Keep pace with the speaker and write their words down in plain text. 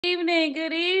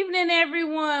Good evening,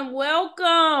 everyone.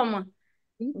 Welcome.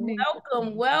 Evening.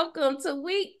 Welcome to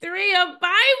week 3 of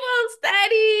Bible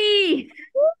study.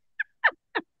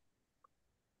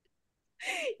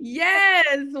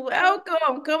 Yes,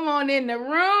 welcome. Come on in the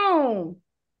room.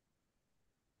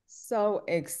 So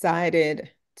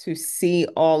excited to see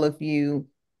all of you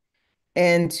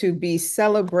and to be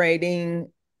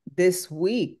celebrating this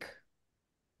week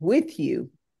with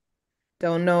you.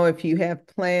 Don't know if you have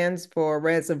plans for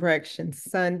Resurrection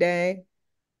Sunday,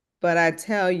 but I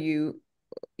tell you,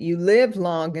 you live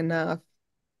long enough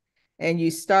and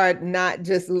you start not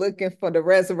just looking for the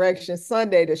Resurrection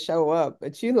Sunday to show up,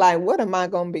 but you like, what am I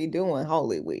going to be doing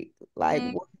Holy Week? Like,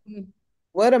 Mhm.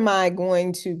 what am I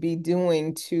going to be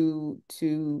doing to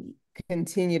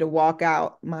continue to walk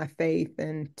out my faith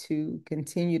and to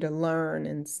continue to learn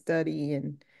and study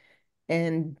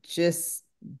and just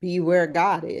be where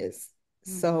God is.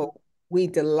 Mhm. So we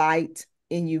delight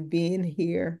in you being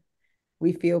here.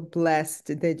 We feel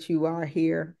blessed that you are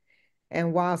here.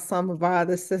 And while some of our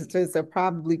other sisters are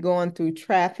probably going through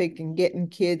traffic and getting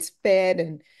kids fed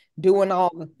and doing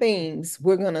all the things,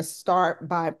 we're going to start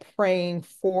by praying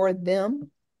for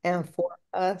them and for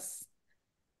us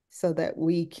so that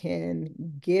we can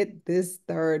get this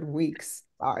third week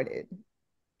started.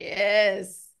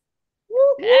 Yes.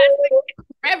 Woo-hoo. Pastor,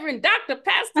 Reverend Dr.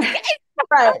 Pastor Kasey.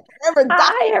 Right. Reverend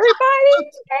Hi, Dr.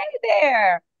 everybody. Hey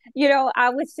there. I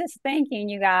was just thinking,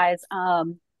 you guys, uh,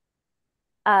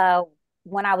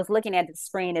 when I was looking at the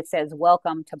screen, it says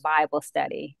welcome to Bible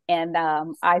study. And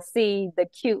I see the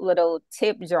cute little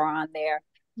tip jar on there.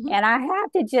 And I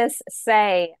have to just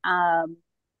say,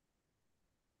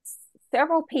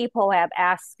 several people have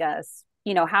asked us,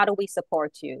 how do we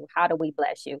support you? How do we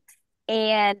bless you?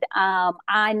 And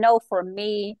I know for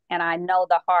me, and I know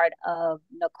the heart of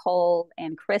Nicole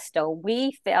and Crystal,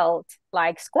 we felt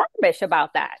like squirmish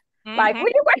about that. Like Mhm.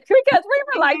 we were, because we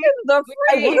were like, this is a Like,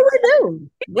 what free. do we do?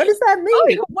 What does that Oh,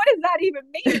 mean? what does that even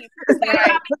mean?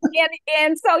 Right.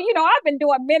 And so, I've been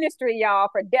doing ministry, y'all,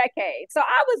 for decades. So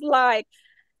I was like,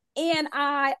 and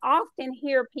I often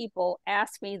hear people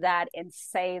ask me that and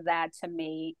say that to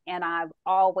me. And I've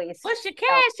always What's your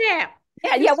felt, cash app?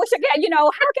 yeah, what's your, how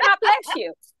can I bless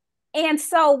you? And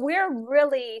so we're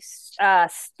really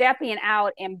stepping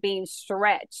out and being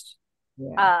stretched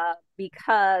Yeah.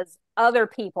 because other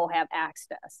people have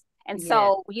asked us. And Yes.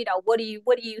 so, what do you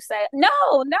say? No,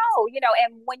 no,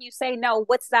 and when you say no,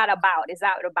 what's that about? Is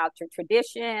that about your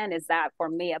tradition? Is that for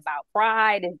me about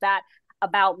pride? Is that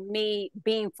about me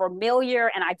being familiar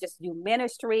and I just do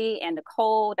ministry and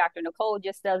Dr. Nicole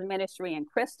just does ministry and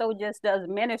Crystal just does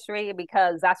ministry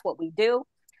because that's what we do.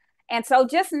 And so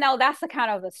just know that's a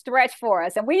kind of a stretch for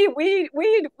us. And we just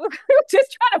trying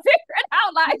to figure it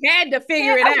out. Like, You had to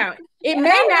figure and, it out. It and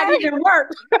may not even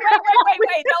work.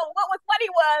 wait. No, what was funny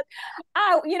was,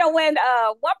 when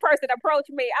one person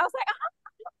approached me, I was like,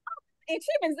 and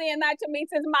she been saying that to me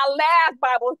since my last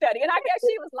Bible study. And I guess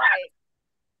she was like,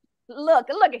 look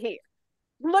at here.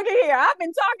 Look at here. I've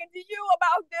been talking to you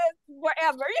about this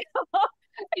forever,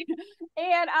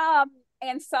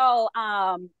 and so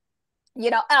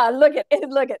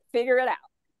figure it out.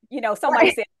 Somebody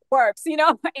Right. said it works,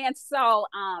 and so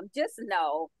just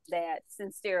know that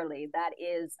sincerely that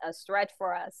is a stretch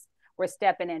for us. We're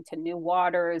stepping into new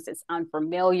waters. It's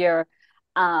unfamiliar.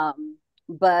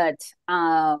 But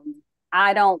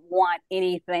I don't want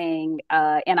anything,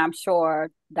 and I'm sure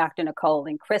Dr. Nicole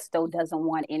and Crystal doesn't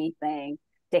want anything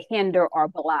to hinder or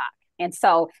block. And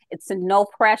so it's no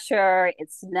pressure.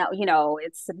 It's no,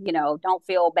 don't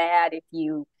feel bad if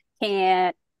you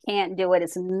can't can't do it.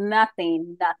 It's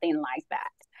nothing like that.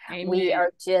 We Amen.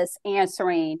 are just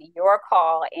answering your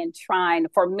call and trying to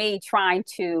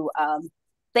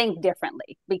think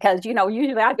differently because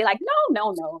usually I'd be like,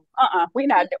 no, we're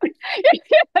not doing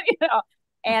you know.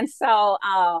 And so,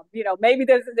 maybe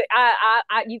this is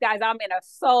you guys. I'm in a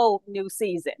so new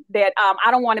season that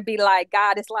I don't want to be like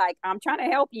God is like I'm trying to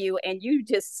help you and you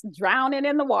just drowning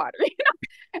in the water,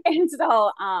 and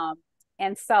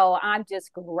so I'm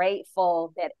just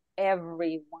grateful that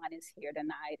everyone is here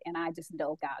tonight, and I just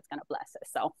know God's gonna bless us.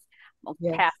 So I'm gonna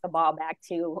Yes. pass the ball back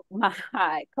to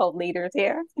my co-leaders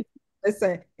here.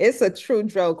 Listen, it's a true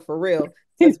joke for real.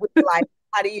 Because we're like,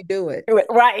 how do you do it?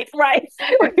 Right.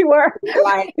 We were,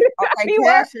 Like, okay, we were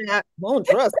Cash App, won't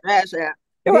trust Cash App.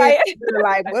 Then right, we were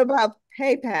like, what about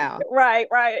PayPal? right.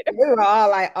 We were all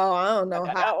like, oh, I don't know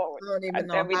how. Oh, I don't even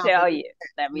know let me how to tell do you.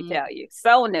 Let me Mm. tell you.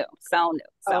 So new, so new.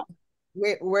 so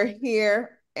So we're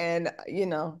here and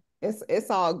it's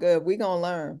all good. We're gonna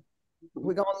learn.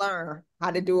 We're gonna learn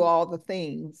how to do all the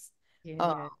things.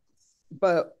 Uh, Yeah.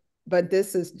 but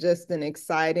this is just an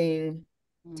exciting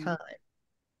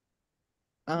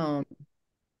time.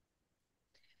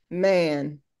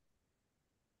 Man,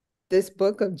 this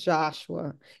book of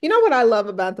Joshua. You know what I love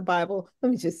about the Bible?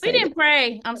 Let me just We say this. didn't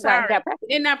pray. I'm Right, sorry.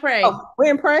 We did not pray. Oh, we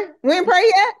didn't pray? We didn't pray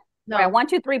yet? right. No. 1,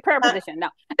 2, 3 prayer position. No.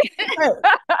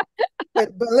 But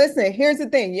listen, here's the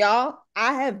thing, y'all.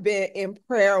 I have been in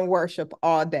prayer and worship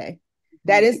all day.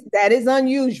 That is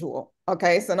unusual.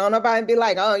 Okay. So don't nobody be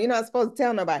like, oh, you're not supposed to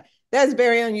tell nobody. That's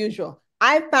very unusual.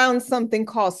 I found something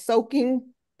called soaking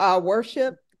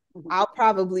worship. I'll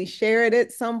probably share it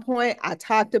at some point. I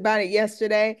talked about it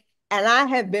yesterday, and I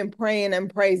have been praying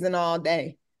and praising all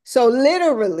day. So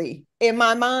literally in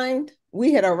my mind,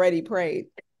 we had already prayed.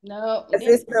 No.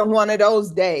 It's been one of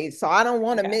those days. So I don't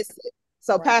want to miss it.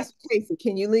 So Right. Pastor Kasey,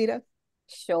 can you lead us?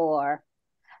 Sure.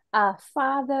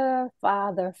 Father,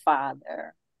 Father,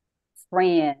 Father,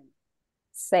 friend,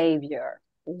 Savior,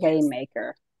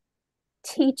 waymaker,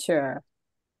 teacher,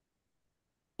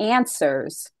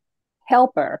 answers,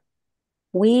 helper,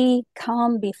 we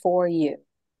come before you,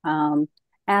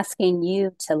 asking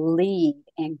you to lead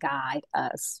and guide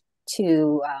us,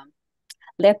 to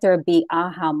let there be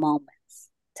aha moments,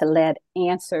 to let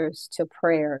answers to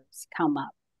prayers come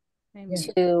up,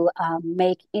 to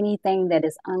make anything that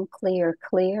is unclear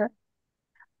clear,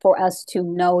 for us to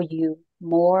know you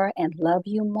more and love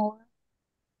you more,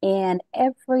 and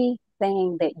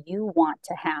everything that you want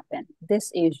to happen.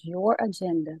 This is your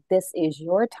agenda. This is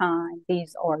your time.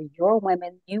 These are your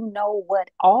women. You know what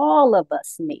all of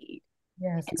us need.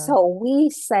 Yes, And God. so we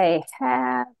say,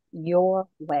 have your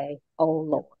way, oh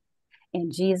Lord.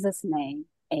 In Jesus' name,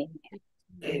 amen.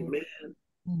 Amen.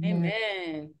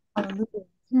 Amen. Hallelujah.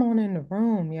 Come on in the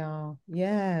room, y'all.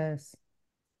 Yes.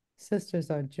 Sisters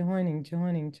are joining.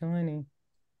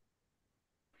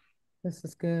 This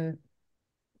is good.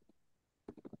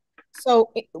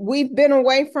 So we've been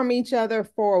away from each other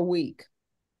for a week.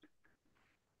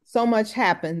 So much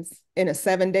happens in a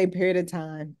 7-day period of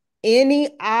time. Any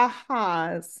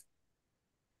ahas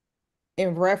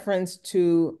in reference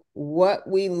to what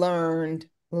we learned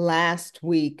last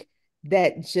week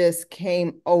that just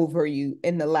came over you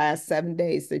in the last 7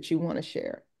 days that you want to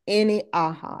share? Any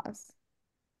ahas?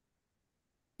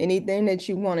 Anything that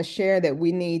you want to share that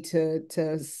we need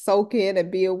to soak in and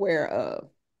be aware of?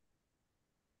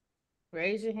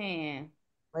 Raise your hand.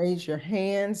 Raise your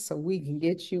hand so we can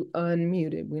get you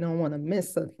unmuted. We don't want to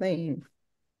miss a thing.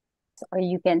 Or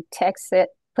you can text it,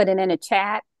 put it in a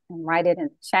chat, and write it in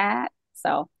the chat.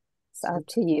 So it's up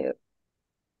to you.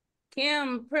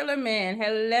 Kim Prillerman,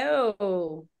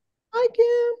 hello. Hi,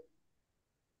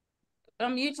 Kim.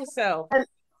 Unmute yourself.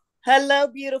 Hello,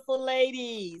 beautiful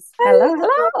ladies. Hello,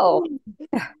 hello.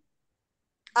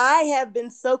 I have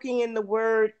been soaking in the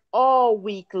word all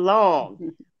week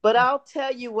long, but I'll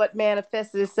tell you what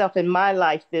manifested itself in my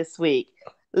life this week.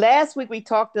 Last week, we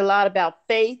talked a lot about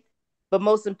faith, but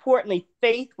most importantly,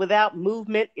 faith without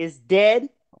movement is dead.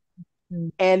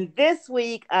 And this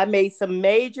week, I made some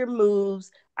major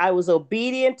moves. I was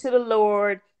obedient to the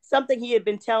Lord, something He had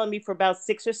been telling me for about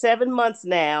 6 or 7 months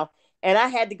now. And I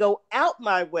had to go out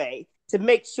my way to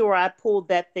make sure I pulled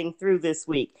that thing through this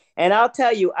week. And I'll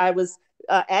tell you, I was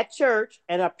at church,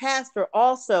 and our pastor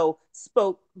also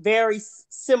spoke very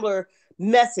similar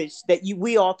message that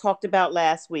we all talked about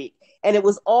last week. And it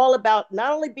was all about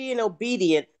not only being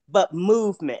obedient, but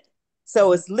movement.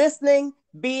 So it's listening,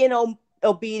 being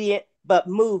obedient, but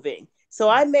moving. So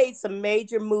I made some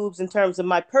major moves in terms of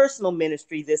my personal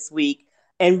ministry this week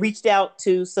and reached out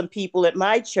to some people at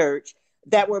my church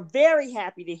that were very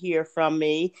happy to hear from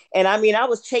me. And I mean, I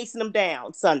was chasing them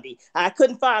down Sunday. I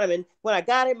couldn't find him. And when I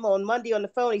got him on Monday on the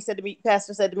phone,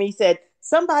 Pastor said to me, he said,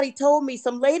 somebody told me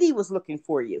some lady was looking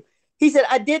for you. He said,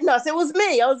 I did not. I said, it was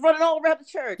me. I was running all around the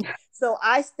church. So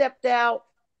I stepped out,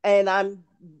 and I'm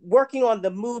working on the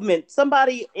movement.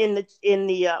 Somebody in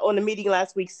the on the meeting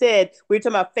last week said we were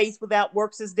talking about faith without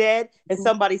works is dead, and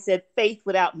somebody said faith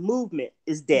without movement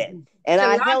is dead. And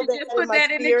I held that just in put my that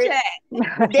in the spirit.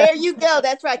 chat. There you go.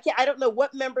 That's right. I don't know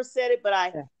what member said it, but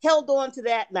I held on to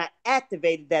that and I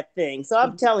activated that thing. So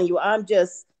I'm telling you, I'm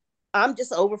just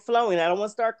overflowing. I don't want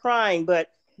to start crying,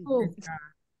 but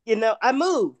you know, I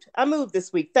moved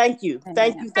this week. Thank you.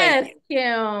 Thank you. Yes, You.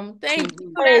 Kim. Thank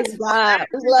you. Praise God.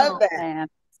 We love that. Man.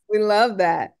 We love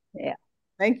that. Yeah.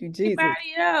 Thank you, Jesus.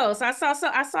 Anybody else? I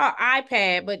saw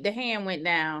iPad, but the hand went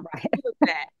down. Right. Who was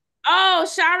that? Oh,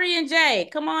 Shari and Jay,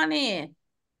 come on in.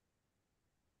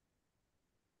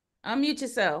 Unmute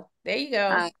yourself. There you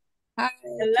go. Hi.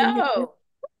 Hello.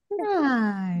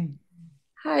 Hi.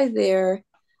 Hi there.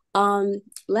 Um,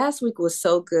 Last week was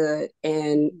so good,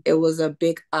 and it was a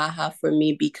big aha for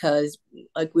me because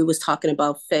like we was talking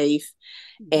about faith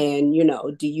and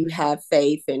do you have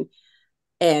faith,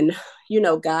 and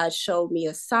God showed me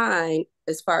a sign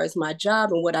as far as my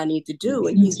job and what I need to do,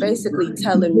 and he's basically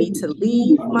telling me to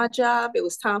leave my job. It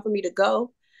was time for me to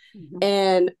go.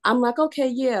 And I'm like, okay,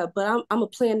 yeah, but I'm gonna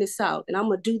plan this out and I'm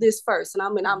gonna do this first.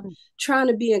 And I'm trying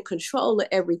to be in control of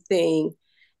everything.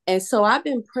 And so I've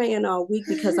been praying all week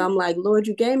because I'm like, Lord,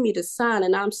 you gave me the sign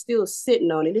and I'm still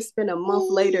sitting on it. It's been a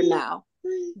month later now.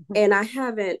 And I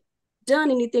haven't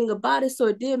done anything about it. So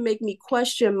it did make me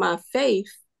question my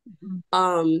faith.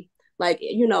 Um, like,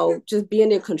 just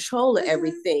being in control of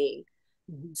everything.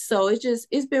 So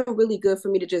it's been really good for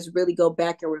me to just really go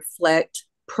back and reflect,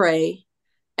 pray,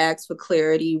 ask for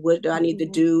clarity. What do I need to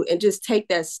do? And just take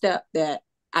that step that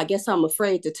I guess I'm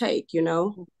afraid to take.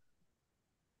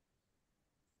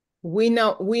 We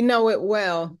know it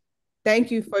well. Thank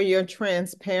you for your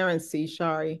transparency,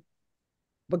 Shari,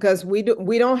 because we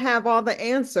don't have all the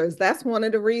answers. That's one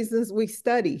of the reasons we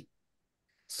study.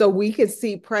 So we can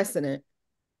see precedent.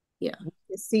 Yeah. We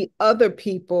can see other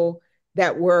people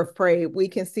that were afraid. We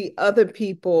can see other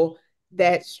people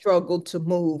that struggled to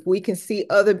move. We can see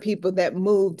other people that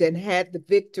moved and had the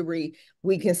victory.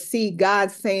 We can see God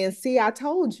saying, see, I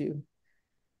told you.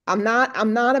 I'm not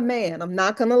a man. I'm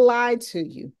not going to lie to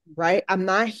you, right? I'm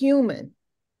not human.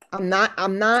 I'm not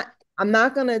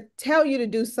going to tell you to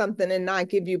do something and not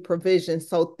give you provision.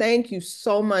 So thank you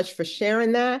so much for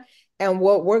sharing that. And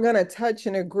what we're going to touch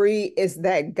and agree is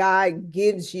that God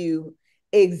gives you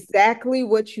exactly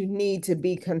what you need to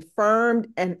be confirmed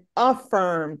and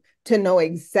affirmed to know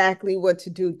exactly what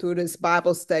to do through this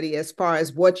Bible study as far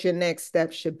as what your next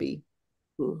step should be.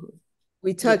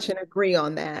 We touch and agree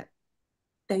on that.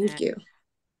 Thank you.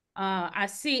 I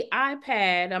see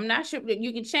iPad. I'm not sure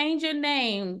you can change your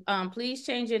name. Please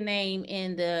change your name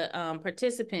in the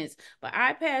participants. But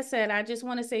iPad said, I just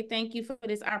want to say thank you for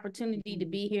this opportunity to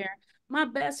be here. My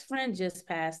best friend just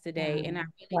passed today, and I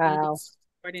really need this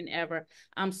more than ever.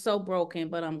 I'm so broken,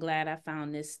 but I'm glad I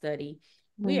found this study.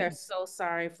 We are so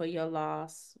sorry for your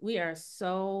loss. We are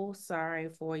so sorry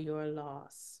for your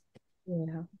loss.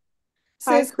 Yeah.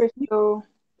 Hi, Crystal.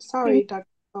 Sorry, Dr.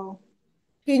 Nicole.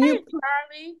 Can you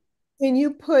Charlie? Can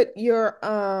you put your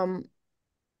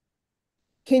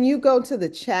can you go to the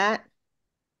chat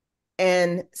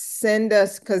and send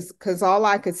us, because all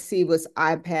I could see was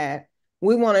iPad.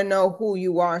 We want to know who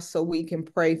you are so we can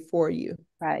pray for you.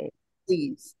 Right.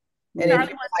 Please. And if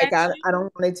you're like, I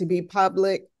don't want it to be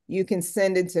public, you can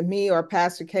send it to me or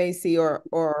Pastor Kasey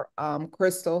or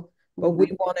Crystal, but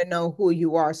we want to know who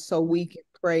you are so we can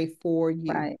pray for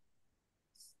you. Right.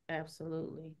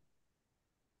 Absolutely.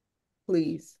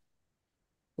 Please.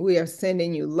 We are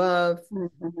sending you love.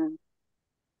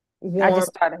 I just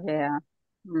started, yeah.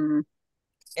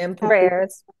 And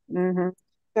prayers.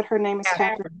 That her name is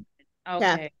Catherine.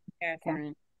 Okay,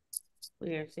 Catherine.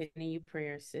 We are sending you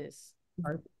prayers, sis.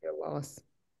 Your loss.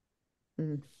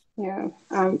 Yeah,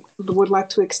 I would like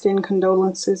to extend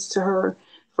condolences to her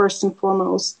first and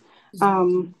foremost.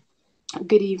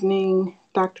 Good evening,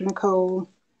 Dr. Nicole,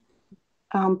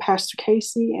 Pastor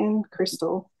Kasey, and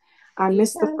Crystal. I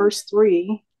missed the first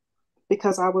three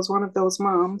because I was one of those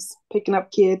moms picking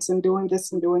up kids and doing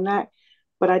this and doing that.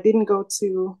 But I didn't go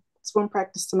to swim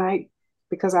practice tonight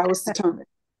because I was determined.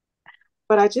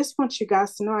 But I just want you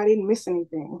guys to know I didn't miss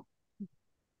anything.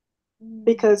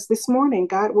 Because this morning,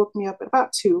 God woke me up at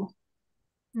about 2.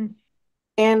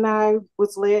 And I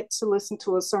was led to listen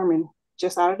to a sermon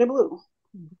just out of the blue.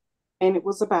 And it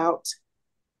was about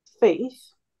faith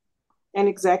and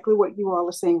exactly what you all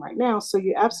are saying right now. So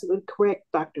you're absolutely correct,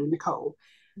 Dr. Nicole.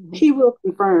 He will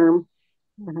confirm.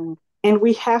 And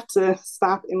we have to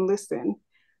stop and listen.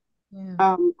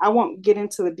 I won't get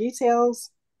into the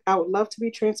details. I would love to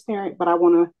be transparent, but I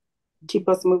want to keep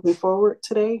us moving forward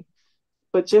today.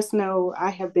 But just know I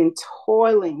have been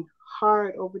toiling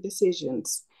hard over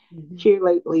decisions here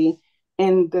lately.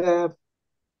 And the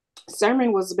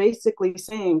sermon was basically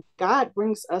saying God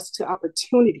brings us to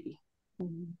opportunity.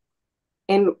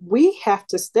 And we have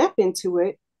to step into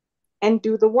it and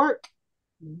do the work.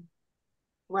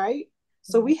 Right?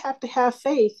 So we have to have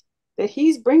faith that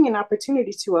he's bringing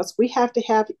opportunity to us. We have to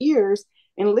have ears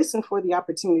and listen for the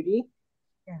opportunity.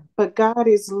 But God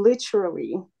is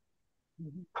literally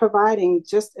providing,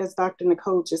 just as Dr.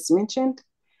 Nicole just mentioned,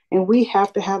 and we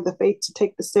have to have the faith to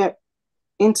take the step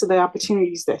into the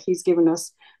opportunities that he's given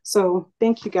us. So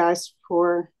thank you guys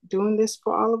for doing this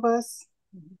for all of us.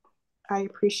 I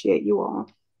appreciate you all.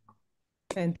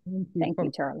 And thank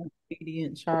you, Charlie.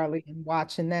 Obedient Charlie, and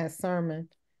watching that sermon.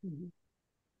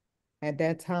 at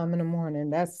that time in the morning.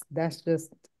 That's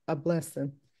just a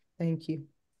blessing. Thank you.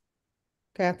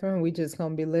 Catherine, we just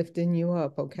going to be lifting you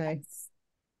up, okay?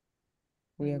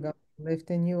 We are going to be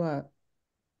lifting you up.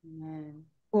 Amen.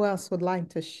 Who else would like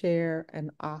to share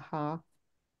an aha,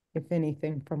 if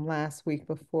anything, from last week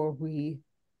before we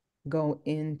go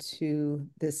into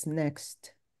this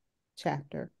next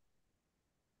chapter?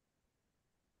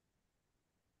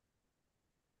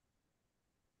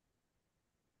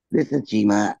 This is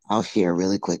Gima. I'll share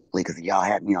really quickly because y'all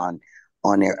had me on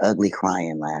there ugly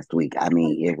crying last week. I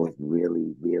mean, it was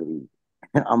really, really.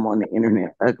 I'm on the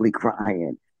internet ugly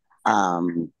crying.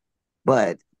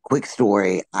 But quick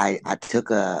story. I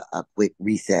took a quick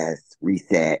reset,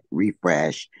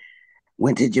 refresh.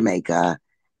 Went to Jamaica.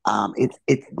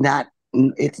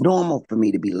 It's normal for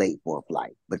me to be late for a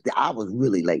flight, but I was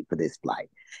really late for this flight.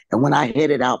 And when I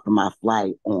headed out for my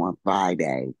flight on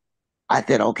Friday, I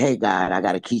said, okay, God, I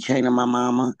got a keychain of my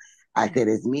mama. I said,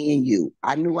 it's me and you.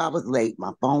 I knew I was late.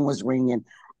 My phone was ringing.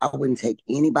 I wouldn't take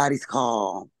anybody's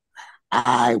call.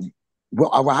 I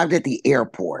arrived at the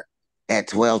airport at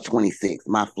 12:26.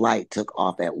 My flight took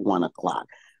off at 1 o'clock.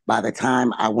 By the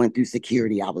time I went through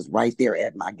security, I was right there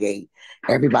at my gate.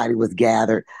 Everybody was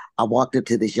gathered. I walked up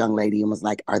to this young lady and was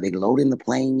like, are they loading the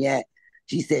plane yet?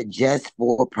 She said, just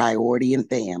for priority and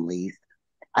families.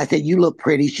 I said, you look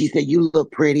pretty. She said, you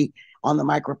look pretty. On the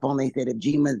microphone, they said, if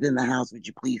Jima's in the house, would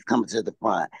you please come to the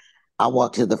front? I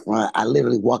walked to the front. I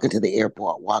literally walked into the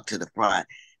airport, walked to the front,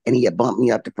 and he had bumped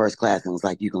me up to first class and was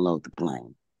like, you can load the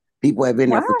plane. People have been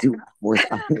there for 2 hours.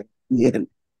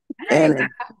 And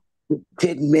in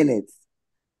 10 minutes,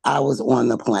 I was on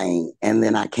the plane. And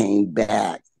then I came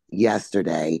back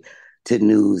yesterday to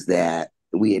news that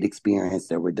we had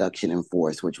experienced a reduction in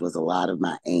force, which was a lot of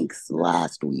my angst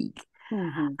last week.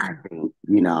 I think,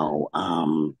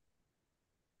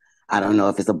 I don't know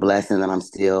if it's a blessing that I'm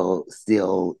still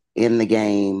in the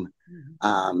game.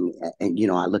 And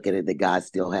I look at it that God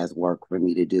still has work for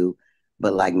me to do.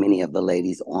 But like many of the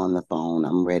ladies on the phone,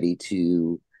 I'm ready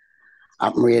to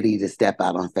step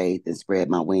out on faith and spread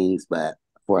my wings. But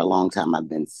for a long time, I've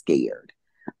been scared.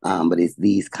 But it's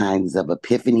these kinds of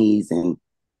epiphanies and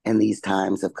these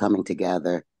times of coming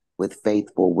together with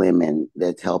faithful women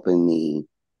that's helping me,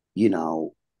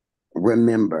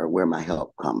 remember where my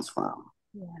help comes from.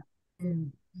 Yeah.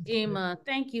 Emma,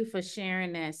 thank you for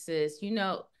sharing that, sis.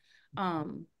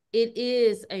 It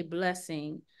is a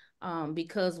blessing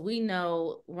because we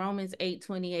know Romans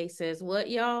 8:28 says what,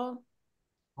 y'all?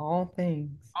 All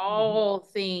things. All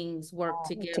things work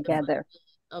together for the good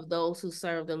of those who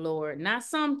serve the Lord. Not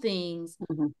some things,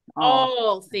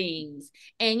 all things.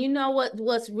 And you know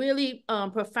what's really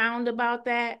profound about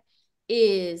that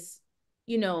is,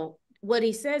 what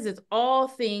he says is all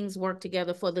things work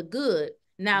together for the good.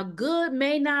 Now, good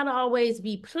may not always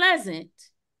be pleasant,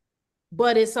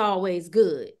 but it's always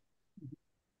good.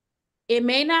 It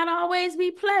may not always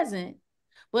be pleasant,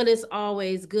 but it's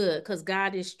always good because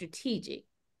God is strategic.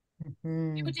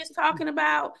 We were just talking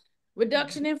about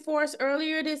reduction in force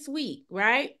earlier this week,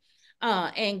 right?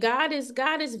 And God is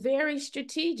very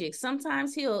strategic.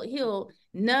 Sometimes he'll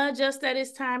nudge us that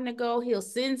it's time to go. He'll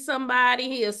send somebody.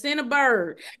 He'll send a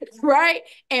bird, right?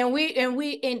 And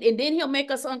then he'll make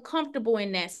us uncomfortable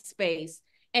in that space.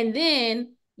 And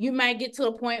then you might get to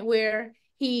a point where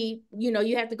you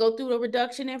have to go through a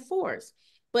reduction in force,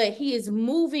 but he is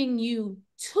moving you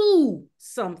to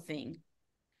something.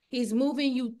 He's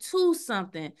moving you to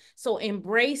something. So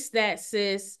embrace that,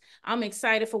 sis. I'm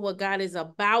excited for what God is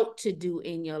about to do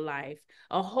in your life.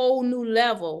 A whole new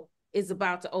level is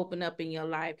about to open up in your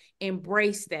life.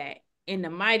 Embrace that in the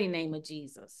mighty name of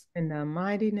Jesus. In the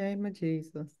mighty name of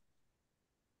Jesus.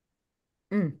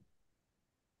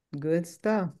 Good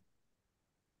stuff.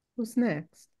 Who's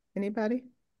next? Anybody?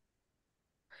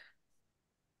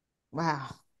 Wow.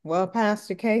 Well,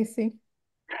 Pastor Kasey.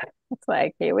 It's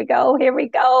like, here we go.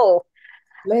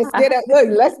 Let's get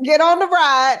on the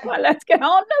ride. Well, let's get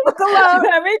on the Buckle up.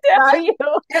 Let me tell you.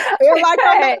 I feel like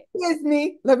I'm at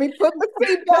Disney. Let me put my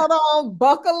seatbelt on,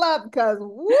 buckle up, because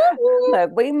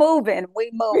look, we moving.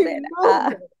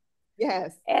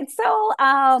 Yes. And so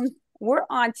we're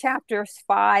on chapters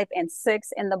 5 and 6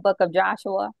 in the book of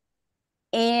Joshua.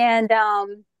 And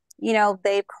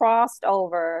they've crossed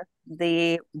over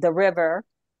the river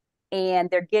and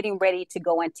they're getting ready to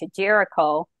go into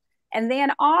Jericho. And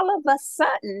then all of a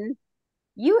sudden,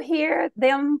 you hear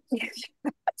them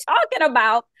talking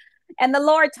about, and the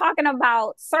Lord talking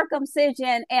about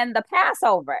circumcision and the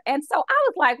Passover. And so I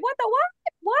was like, what the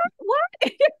what?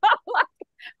 Like,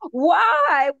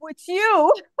 why would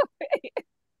you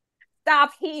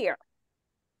stop here?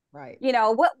 Right. You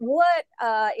know, what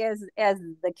is, as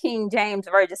the King James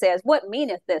Version says, what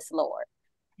meaneth this, Lord?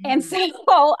 And so,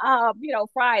 you know,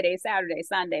 Friday, Saturday,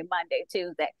 Sunday, Monday,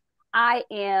 Tuesday, I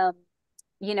am,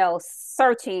 you know,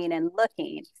 searching and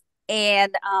looking.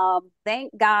 And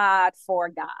thank God for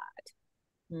God.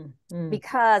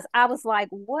 Because I was like,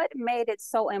 what made it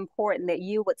so important that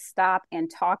you would stop and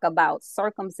talk about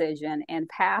circumcision and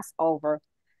Passover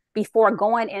before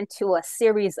going into a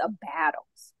series of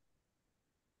battles?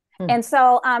 And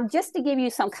so just to give you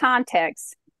some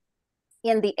context,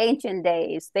 in the ancient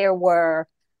days, there were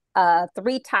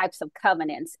 3 types of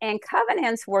covenants. And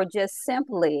covenants were just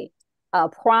simply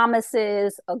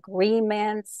promises,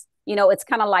 agreements. You know, it's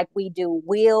kind of like we do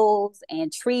wills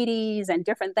and treaties and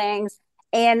different things.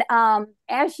 And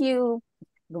as you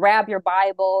grab your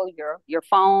Bible, your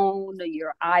phone,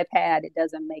 your iPad, it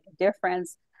doesn't make a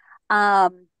difference.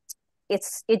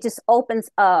 It just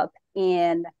opens up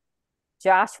in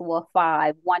Joshua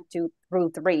 5, 1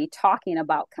 through 3, talking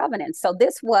about covenants. So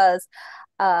this was,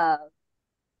 how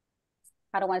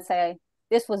do I say,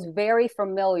 this was very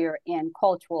familiar in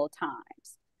cultural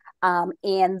times.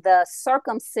 And the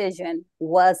circumcision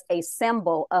was a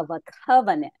symbol of a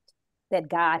covenant that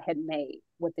God had made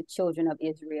with the children of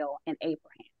Israel and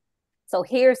Abraham. So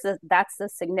that's the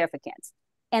significance.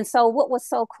 And so what was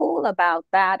so cool about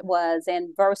that was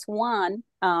in verse 1,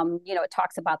 you know, it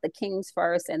talks about the kings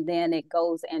first, and then it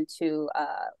goes into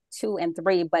 2 and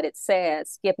 3, but it says,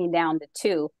 skipping down to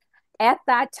 2, at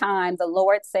that time, the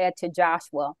Lord said to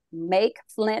Joshua, make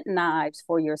flint knives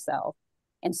for yourself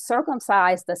and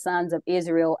circumcise the sons of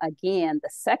Israel again the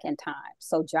second time.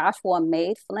 So Joshua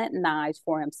made flint knives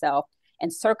for himself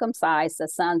and circumcised the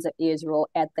sons of Israel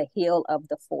at the heel of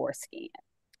the foreskin.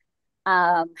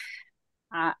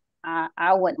 I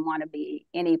wouldn't want to be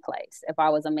any place if I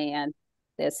was a man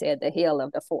that said the heel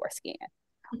of the foreskin,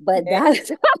 but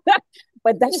that's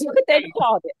but that's what they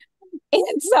called it.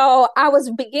 And so I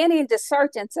was beginning to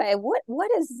search and say, what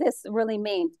does this really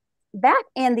mean? Back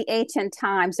in the ancient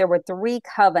times, there were 3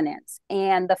 covenants,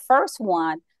 and the first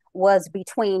one was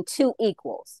between 2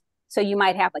 equals. So you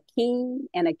might have a king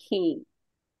and a king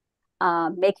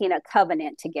making a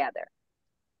covenant together.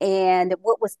 And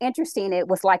what was interesting, it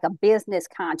was like a business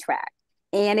contract.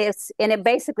 And it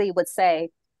basically would say,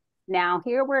 now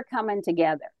here we're coming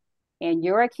together, and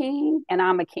you're a king and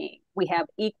I'm a king. We have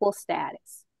equal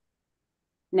status.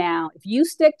 Now, if you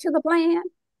stick to the plan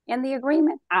and the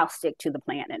agreement, I'll stick to the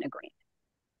plan and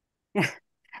agreement.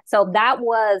 So that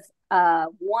was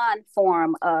one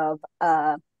form of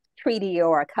treaty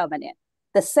or a covenant.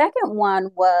 The second one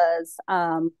was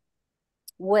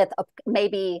with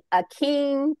maybe a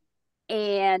king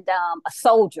and a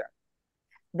soldier.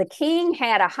 The king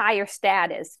had a higher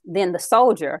status than the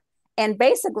soldier. And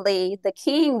basically, the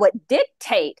king would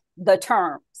dictate the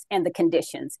terms and the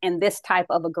conditions in this type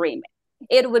of agreement.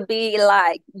 It would be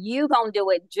like, you gonna do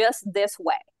it just this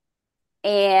way.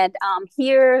 And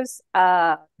here's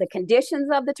the conditions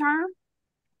of the term,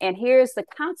 and here's the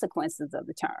consequences of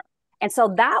the term. And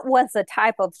so that was the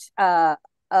type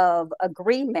of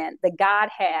agreement that God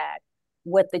had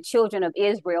with the children of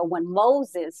Israel when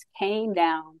Moses came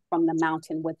down from the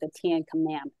mountain with the 10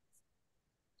 commandments.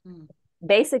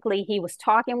 Basically, he was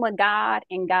talking with God,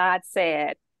 and God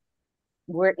said,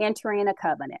 we're entering a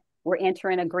covenant. We're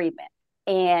entering agreement.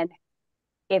 And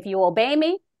if you obey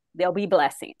me, there'll be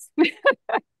blessings.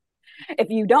 If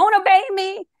you don't obey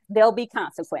me, there'll be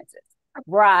consequences.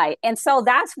 Right. And so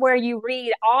that's where you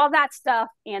read all that stuff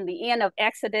in the end of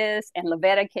Exodus and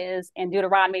Leviticus and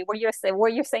Deuteronomy, where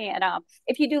you're saying,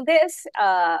 if you do this,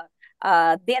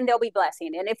 then there'll be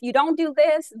blessing. And if you don't do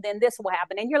this, then this will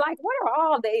happen. And you're like, what are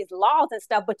all these laws and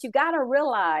stuff? But you got to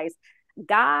realize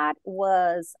God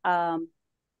was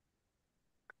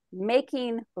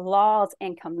making laws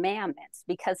and commandments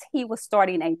because he was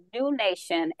starting a new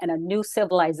nation and a new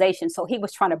civilization. So he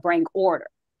was trying to bring order.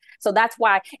 So that's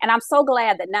why, and I'm so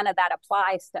glad that none of that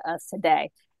applies to us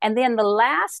today. And then the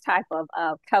last type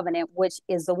of covenant, which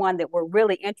is the one that we're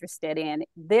really interested in,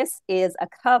 this is a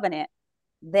covenant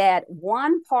that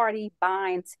one party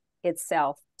binds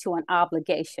itself to an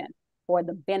obligation for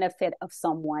the benefit of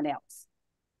someone else.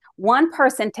 One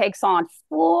person takes on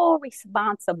full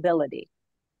responsibility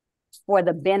for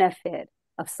the benefit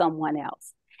of someone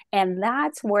else. And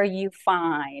that's where you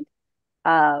find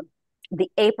the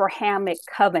Abrahamic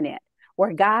covenant,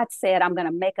 where God said, I'm going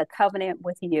to make a covenant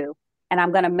with you, and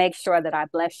I'm going to make sure that I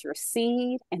bless your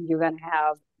seed, and you're going to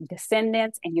have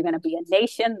descendants, and you're going to be a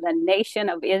nation, the nation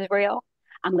of Israel.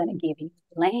 I'm going to give you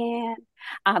land.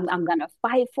 I'm going to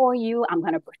fight for you. I'm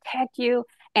going to protect you.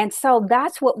 And so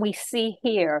that's what we see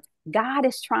here. God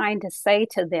is trying to say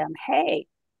to them, hey,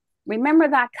 Remember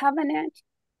that covenant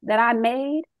that I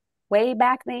made way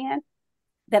back then?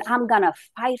 That I'm going to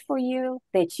fight for you,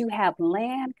 that you have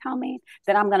land coming,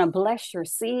 that I'm going to bless your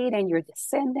seed and your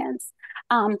descendants.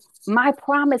 My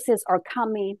promises are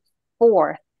coming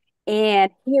forth.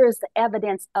 And here's the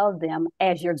evidence of them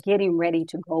as you're getting ready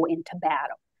to go into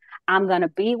battle. I'm going to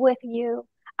be with you.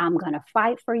 I'm going to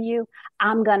fight for you.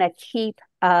 I'm going to keep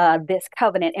this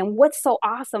covenant. And what's so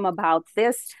awesome about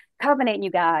this covenant,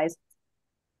 you guys,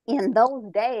 in those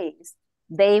days,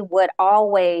 they would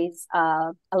always,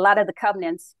 a lot of the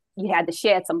covenants, you had to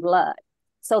shed some blood.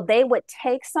 So they would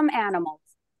take some animals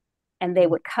and they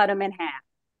would cut them in half.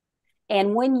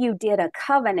 And when you did a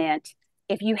covenant,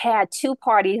 if you had two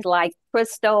parties like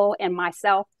Crystal and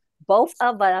myself, both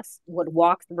of us would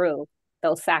walk through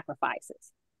those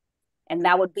sacrifices. And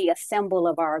that would be a symbol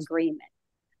of our agreement.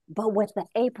 But with the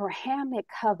Abrahamic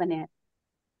covenant,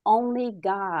 only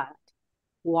God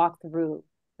walked through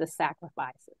the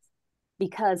sacrifices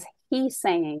because he's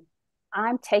saying,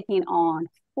 I'm taking on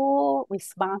full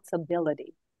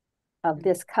responsibility of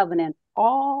this covenant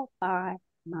all by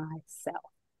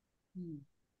myself.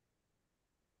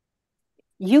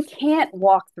 You can't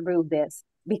walk through this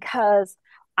because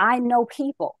I know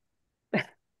people.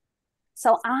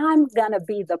 So I'm going to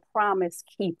be the promise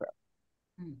keeper.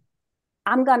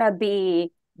 I'm going to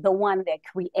be the one that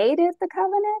created the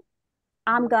covenant.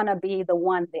 I'm going to be the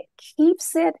one that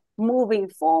keeps it moving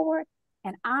forward.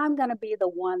 And I'm going to be the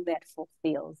one that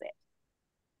fulfills it.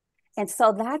 And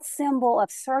so that symbol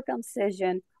of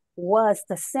circumcision was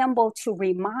the symbol to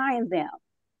remind them,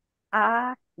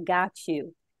 I got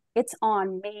you. It's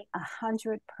on me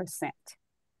 100%.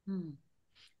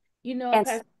 You know, And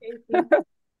Pastor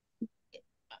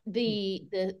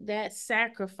Kasey, that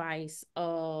sacrifice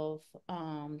of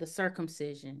the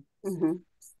circumcision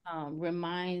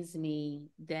reminds me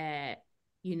that,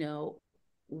 you know,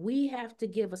 we have to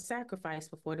give a sacrifice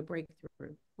before the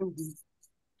breakthrough.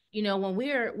 You know, when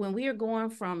we're going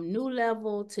from new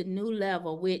level to new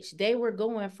level, which they were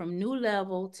going from new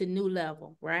level to new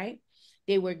level, right?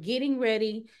 They were getting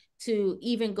ready to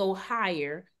even go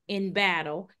higher in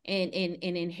battle and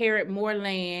inherit more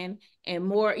land and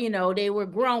more, you know, they were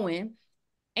growing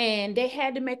and they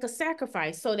had to make a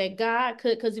sacrifice so that God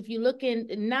could, because if you look in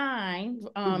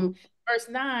verse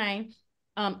 9,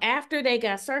 after they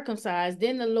got circumcised,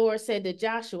 then the Lord said to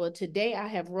Joshua, today I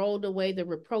have rolled away the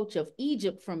reproach of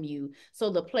Egypt from you. So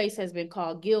the place has been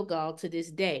called Gilgal to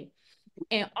this day.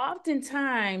 And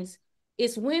oftentimes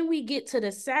it's when we get to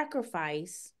the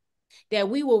sacrifice that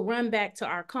we will run back to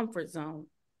our comfort zone.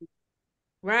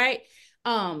 Right?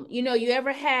 You know, you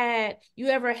ever had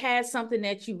something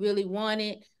that you really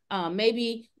wanted?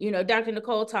 Maybe, you know, Dr.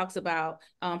 Nicole talks about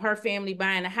her family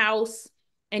buying a house.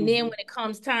 And then when it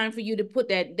comes time for you to put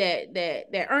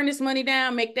that earnest money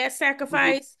down, make that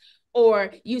sacrifice,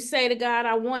 or you say to God,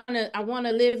 I want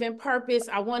to live in purpose.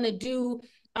 I want to do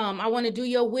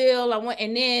your will.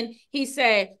 And then he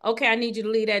said, okay, I need you to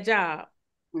leave that job.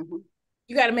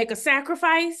 You got to make a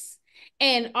sacrifice.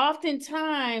 And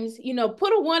oftentimes, you know,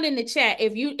 put a 1 in the chat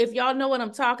if y'all know what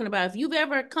I'm talking about. If you've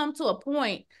ever come to a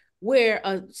point where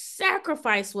a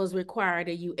sacrifice was required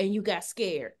of you and you got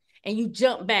scared and you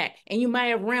jumped back and you might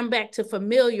have run back to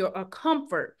familiar or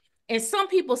comfort. And some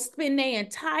people spend their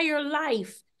entire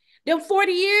life, them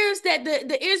 40 years that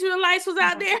the Israelites was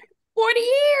out there, 40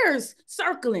 years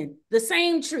circling the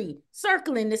same tree,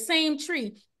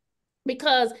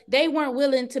 because they weren't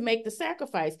willing to make the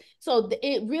sacrifice. So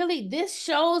this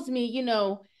shows me, you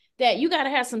know, that you got to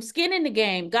have some skin in the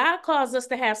game. God calls us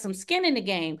to have some skin in the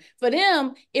game. For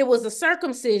them, it was a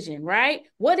circumcision, right?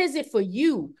 What is it for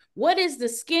you? What is the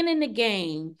skin in the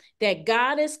game that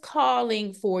God is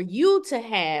calling for you to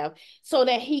have so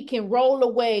that he can roll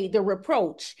away the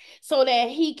reproach, so that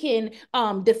he can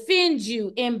defend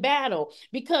you in battle?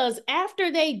 Because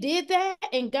after they did that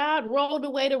and God rolled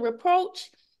away the reproach,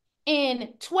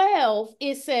 in 12,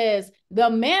 it says the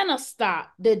manna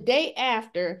stopped the day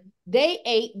after they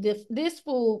ate this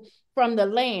food from the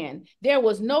land. There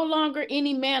was no longer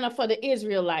any manna for the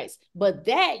Israelites, but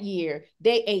that year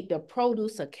they ate the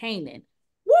produce of Canaan.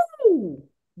 Woo!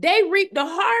 They reaped the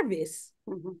harvest.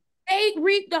 They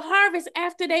reaped the harvest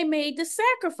after they made the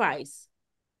sacrifice.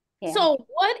 Yeah. So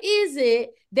what is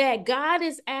it that God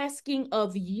is asking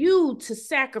of you to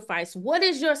sacrifice? What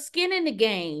is your skin in the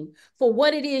game for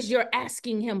what it is you're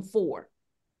asking him for?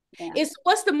 Yeah.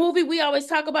 What's the movie we always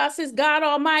talk about, sis? God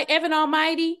Almighty, Evan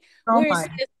Almighty, where it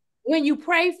says, when you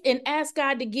pray and ask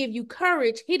God to give you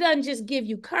courage, he doesn't just give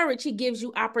you courage, he gives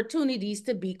you opportunities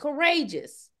to be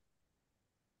courageous.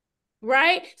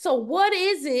 Right? So what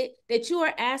is it that you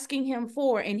are asking him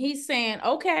for? And he's saying,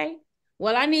 okay,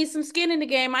 Well, I need some skin in the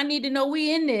game. I need to know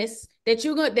we in this, that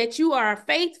you are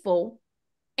faithful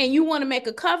and you want to make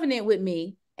a covenant with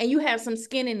me and you have some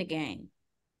skin in the game.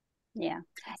 Yeah.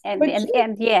 And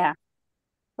yeah.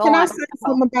 Can I say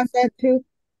something about that too?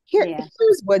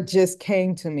 Here's what just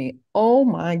came to me. Oh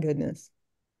my goodness.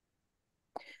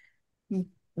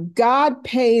 God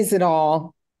pays it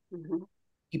all. Mm-hmm.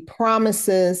 He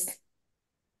promises.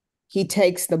 He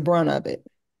takes the brunt of it,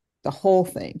 the whole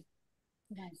thing.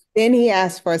 Nice. Then he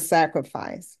asks for a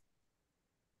sacrifice.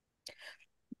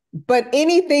 But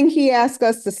anything he asks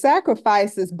us to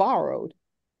sacrifice is borrowed.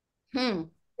 I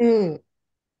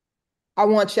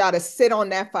want y'all to sit on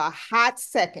that for a hot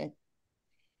second.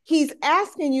 He's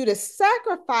asking you to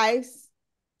sacrifice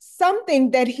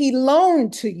something that he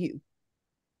loaned to you,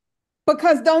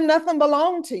 because don't nothing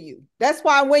belong to you. That's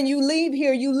why when you leave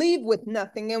here, you leave with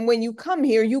nothing. And when you come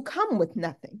here, you come with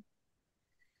nothing.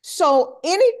 So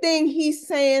anything he's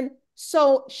saying,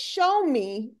 so show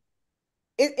me,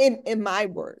 in my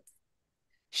words,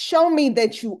 show me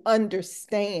that you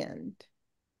understand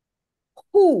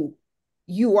who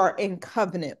you are in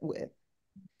covenant with.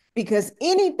 Because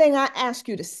anything I ask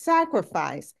you to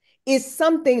sacrifice is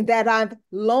something that I've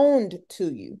loaned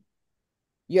to you.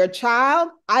 Your child,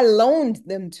 I loaned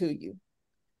them to you.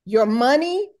 Your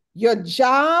money, your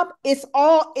job, it's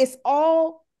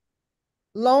all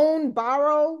loan,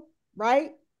 borrow,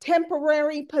 right?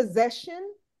 Temporary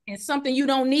possession. And something you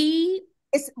don't need.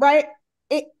 It's right.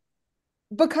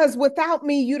 Because without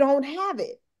me, you don't have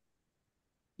it.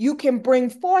 You can bring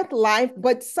forth life,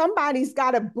 but somebody's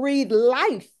got to breathe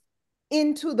life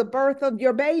into the birth of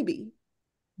your baby,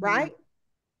 right?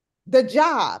 The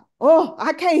job.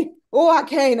 I can't.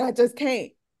 I just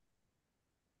can't.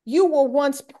 You were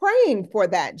once praying for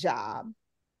that job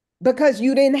because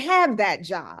you didn't have that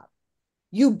job.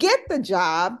 You get the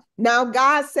job. Now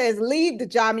God says, leave the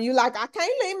job. And you're like, I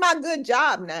can't leave my good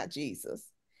job now, Jesus.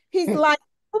 He's like,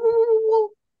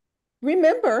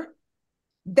 remember,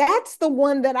 that's the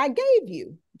one that I gave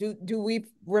you. Do we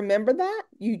remember that?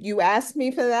 You asked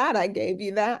me for that. I gave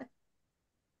you that.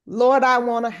 Lord, I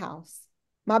want a house.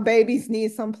 My babies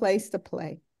need some place to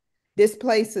play. This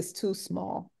place is too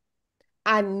small.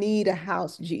 I need a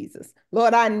house, Jesus.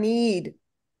 Lord, I need.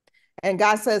 And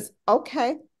God says,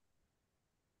 okay,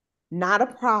 not a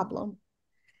problem.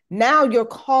 Now you're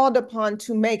called upon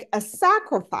to make a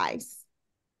sacrifice.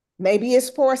 Maybe it's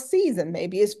for a season.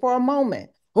 Maybe it's for a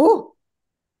moment. Oh,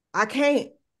 I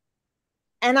can't.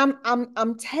 And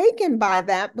I'm taken by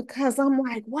that, because I'm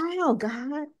like, wow,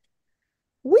 God,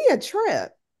 we a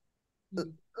trip.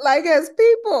 Like, as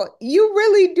people, you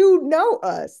really do know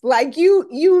us. Like you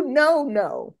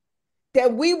know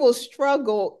that we will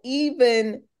struggle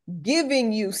even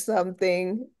giving you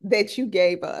something that you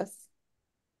gave us.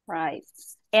 Right.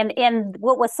 And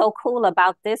what was so cool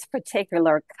about this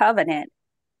particular covenant,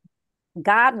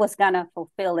 God was going to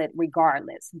fulfill it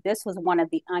regardless. This was one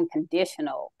of the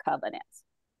unconditional covenants.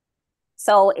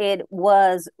 So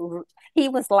he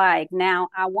was like, now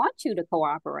I want you to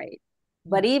cooperate.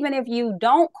 But even if you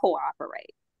don't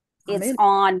cooperate, it's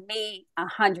on me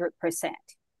 100%.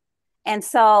 And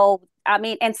so,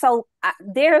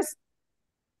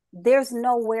 there's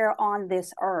nowhere on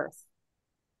this earth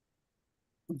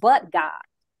but God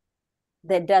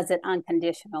that does it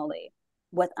unconditionally,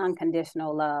 with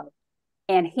unconditional love.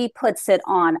 And he puts it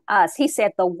on us. He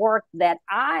said, the work that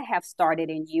I have started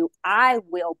in you, I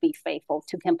will be faithful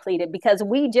to complete it, because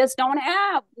we just don't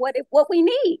have what we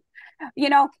need.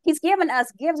 He's given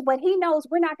us gifts, but he knows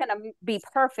we're not going to be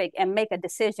perfect and make a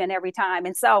decision every time.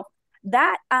 And so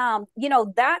that,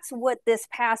 that's what this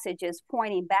passage is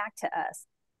pointing back to us.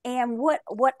 And what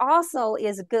also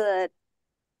is good,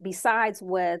 besides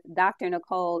what Dr.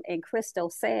 Nicole and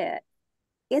Crystal said,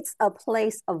 it's a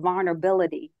place of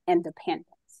vulnerability and dependence.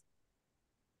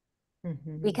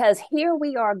 Mm-hmm. Because here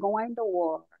we are going to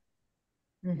war.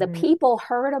 Mm-hmm. The people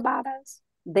heard about us.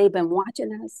 They've been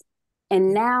watching us.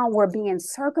 And now we're being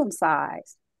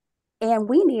circumcised. And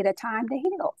we need a time to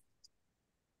heal.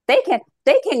 They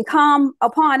can come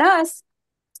upon us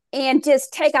and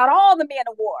just take out all the men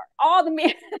of war. All the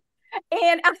men.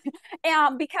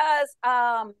 and because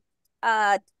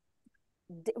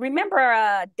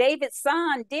remember, David's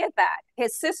son did that.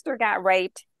 His sister got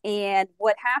raped, and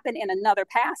what happened in another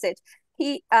passage,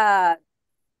 the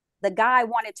guy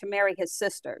wanted to marry his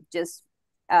sister, just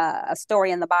a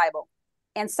story in the Bible.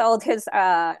 And so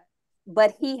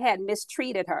but he had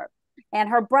mistreated her. And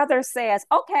her brother says,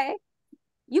 okay,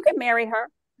 you can marry her,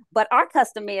 but our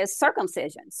custom is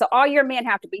circumcision. So all your men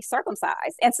have to be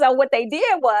circumcised. And so what they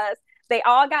did was, they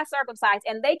all got circumcised,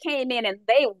 and they came in and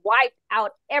they wiped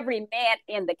out every man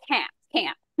in the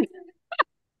camp.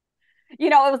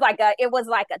 it was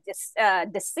like a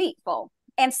deceitful.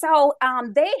 And so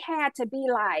they had to be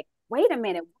like, wait a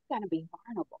minute, we're going to be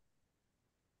vulnerable.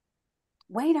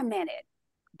 Wait a minute,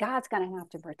 God's going to have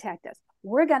to protect us.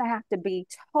 We're going to have to be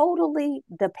totally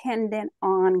dependent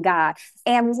on God.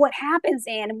 And what happens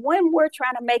when we're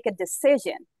trying to make a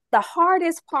decision, the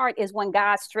hardest part is when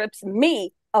God strips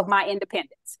me of my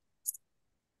independence.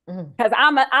 Because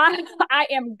I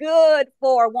am good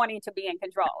for wanting to be in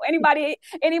control. Anybody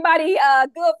good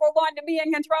for wanting to be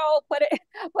in control? Put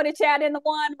a chat in the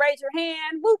one, raise your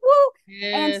hand. Woo woo.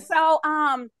 Yes. And so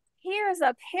here's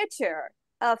a picture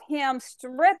of him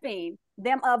stripping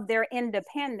them of their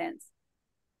independence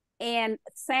and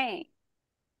saying,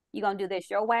 you're gonna do this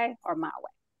your way or my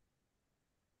way.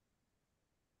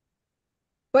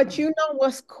 But you know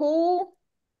what's cool?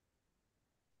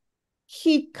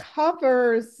 He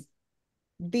covers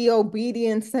the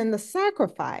obedience and the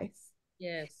sacrifice.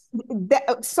 Yes.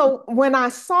 So when I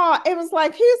saw, it was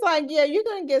like, he's like, yeah, you're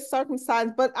going to get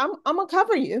circumcised, but I'm going to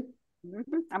cover you.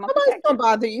 Nobody's going to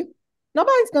bother you.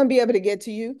 Nobody's going to be able to get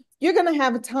to you. You're going to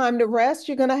have a time to rest.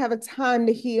 You're going to have a time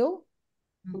to heal.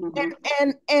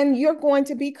 And you're going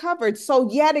to be covered. So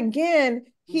yet again,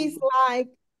 he's like,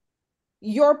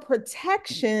 your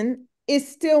protection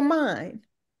is still mine.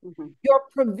 Your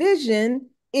provision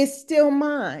is still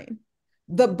mine.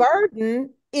 The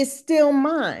burden is still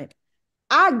mine.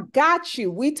 I got you.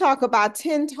 We talk about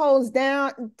 10 toes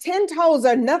down. 10 toes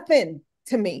are nothing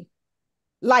to me.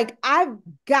 Like, I've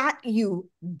got you.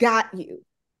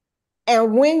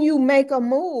 And when you make a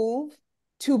move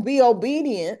to be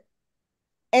obedient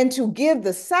and to give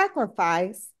the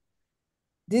sacrifice,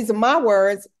 these are my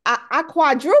words, I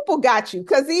quadruple got you.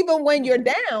 Because even when you're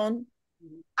down,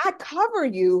 I cover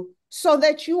you so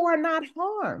that you are not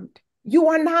harmed. You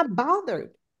are not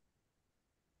bothered.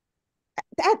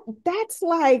 That's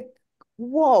like,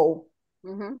 whoa.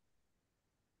 That's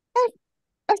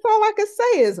all I can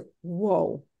say is,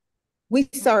 whoa. We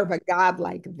serve a God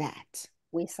like that.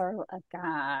 We serve a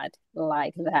God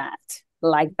like that.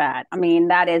 I mean,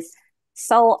 that is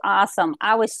so awesome.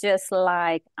 I was just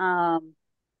like, a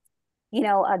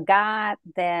God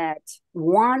that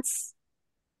wants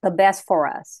the best for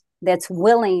us, that's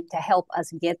willing to help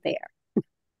us get there,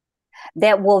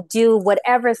 that will do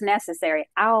whatever is necessary.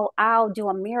 I'll do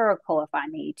a miracle if I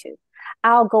need to.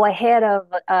 I'll go ahead of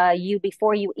you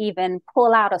before you even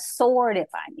pull out a sword if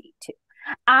I need to.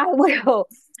 I will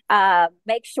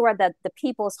make sure that the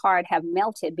people's heart have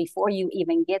melted before you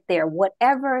even get there.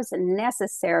 Whatever's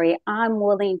necessary, I'm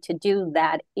willing to do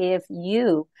that if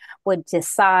you would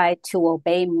decide to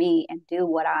obey me and do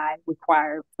what I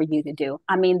require for you to do.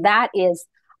 I mean, that is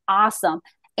awesome.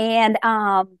 And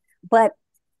but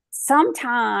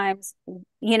sometimes,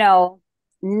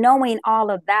 knowing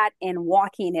all of that and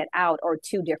walking it out are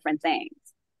two different things.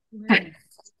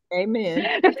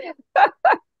 Amen.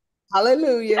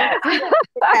 Hallelujah.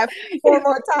 Have one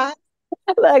more time.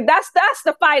 Look, that's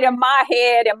the fight in my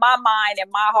head, in my mind,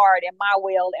 in my heart, in my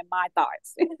will, in my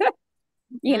thoughts.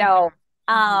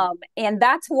 And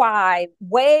that's why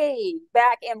way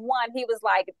back in one, he was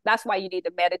like, that's why you need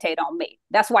to meditate on me.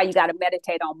 That's why you got to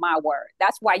meditate on my word.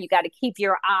 That's why you got to keep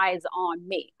your eyes on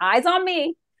me. Eyes on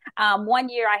me. One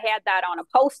year I had that on a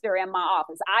poster in my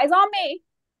office. Eyes on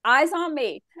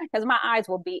me, because my eyes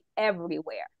will be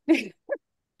everywhere.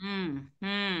 And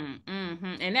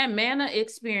that manna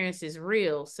experience is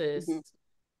real, sis.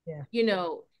 Yeah.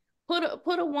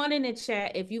 Put a one in the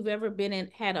chat if you've ever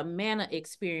had a manna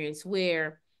experience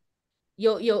where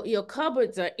your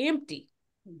cupboards are empty.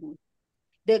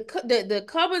 The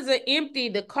cupboards are empty,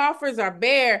 the coffers are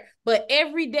bare, but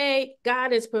every day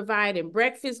God is providing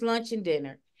breakfast, lunch, and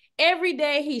dinner. Every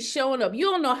day he's showing up. You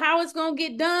don't know how it's going to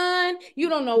get done. You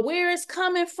don't know where it's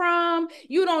coming from.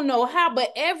 You don't know how, but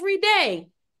every day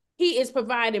he is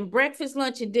providing breakfast,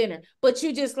 lunch, and dinner. But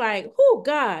you just like, oh,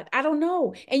 God, I don't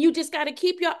know. And you just got to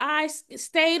keep your eyes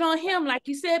stayed on him, like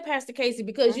you said, Pastor Kasey,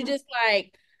 because you just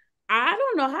like, I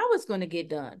don't know how it's going to get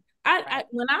done.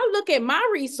 When I look at my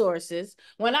resources,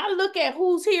 when I look at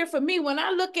who's here for me, when I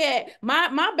look at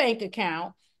my bank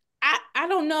account, I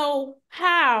don't know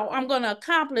how I'm going to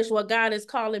accomplish what God is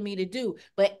calling me to do.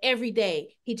 But every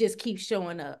day he just keeps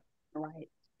showing up. Right.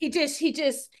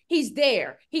 He's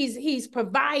there. He's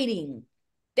providing.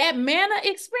 That manna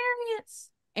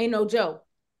experience ain't no joke.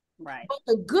 Right. But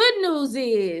the good news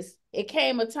is it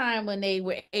came a time when they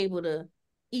were able to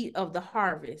eat of the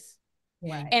harvest.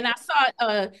 Right. And I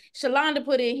saw Shalonda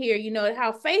put in here,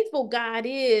 how faithful God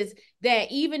is,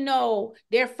 that even though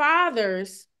their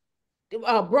fathers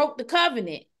broke the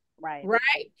covenant, Right.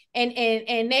 Right.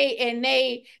 And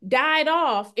they died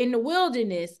off in the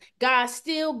wilderness. God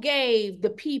still gave the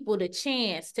people the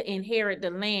chance to inherit the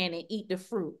land and eat the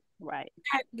fruit. Right.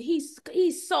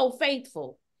 He's so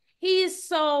faithful. He is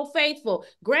so faithful.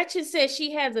 Gretchen says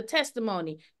she has a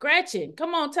testimony. Gretchen,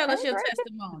 come on, tell us your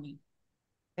testimony.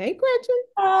 Hey, Gretchen.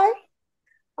 Hi.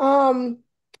 Um,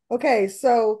 okay,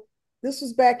 so this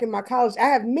was back in my college. I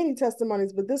have many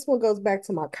testimonies, but this one goes back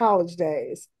to my college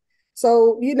days.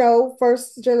 So,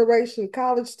 first generation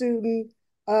college student,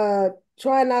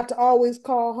 try not to always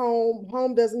call home.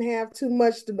 Home doesn't have too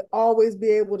much to always be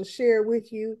able to share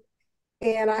with you.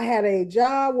 And I had a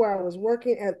job where I was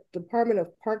working at the Department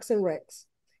of Parks and Recs.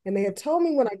 And they had told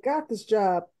me when I got this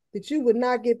job that you would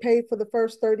not get paid for the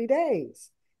first 30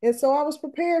 days. And so I was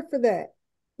prepared for that.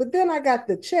 But then I got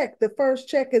the first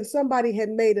check, and somebody had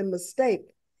made a mistake.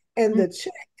 And the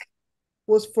check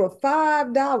was for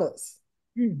 $5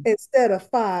 instead of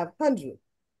 500.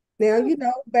 Now,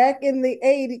 back in the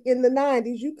 80s, in the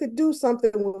 90s, you could do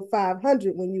something with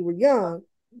 500 when you were young,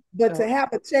 but to have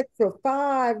a check for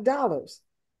 $5,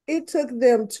 it took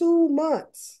them 2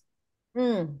 months.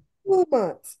 2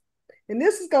 months. And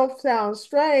this is going to sound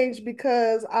strange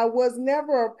because I was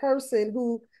never a person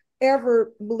who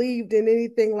ever believed in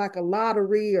anything like a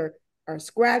lottery or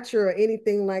scratcher or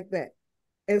anything like that.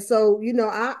 And so,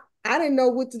 I didn't know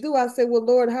what to do. I said, well,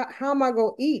 Lord, how am I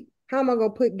going to eat? How am I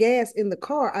going to put gas in the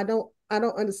car? I don't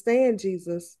understand,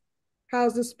 Jesus. How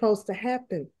is this supposed to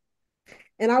happen?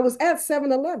 And I was at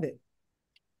 7-Eleven,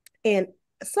 and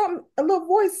a little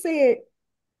voice said,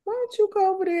 why don't you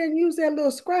go over there and use that little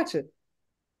scratcher?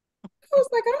 I was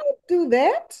like, I don't do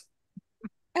that.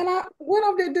 And I went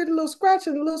over there, did a little scratch,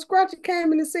 and the little scratcher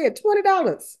came in and said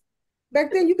 $20.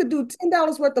 Back then, you could do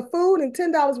 $10 worth of food and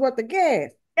 $10 worth of gas.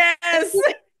 Yes.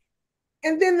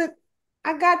 And then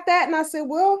I got that, and I said,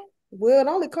 well, it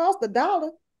only cost $1.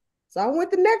 So I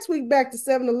went the next week back to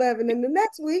 7-Eleven, and the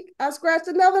next week I scratched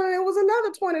another, and it was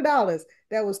another $20.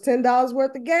 That was $10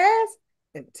 worth of gas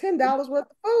and $10 worth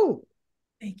of food.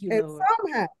 Thank you, And Lord.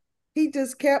 somehow he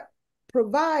just kept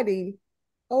providing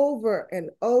over and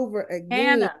over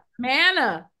again.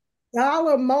 Manna.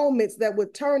 Dollar moments that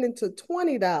would turn into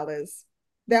 $20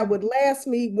 that would last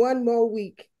me one more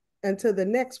week until the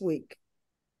next week.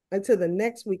 And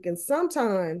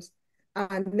sometimes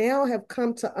I now have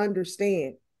come to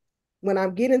understand when I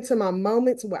get into my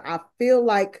moments where I feel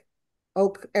like,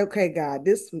 okay, God,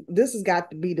 this has got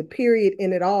to be the period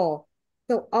in it all.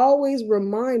 So always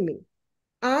remind me,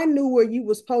 I knew where you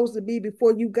were supposed to be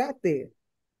before you got there.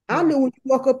 I knew when you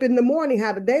woke up in the morning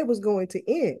how the day was going to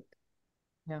end.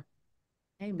 Yeah.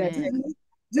 Amen.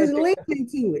 Just lean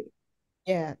into it.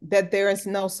 Yeah, that there is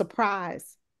no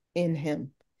surprise in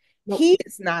him. Nope. He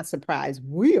is not surprised.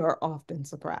 We are often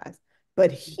surprised, but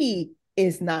he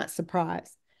is not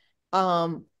surprised.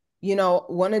 One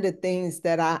of the things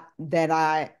that I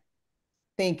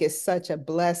think is such a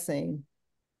blessing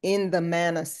in the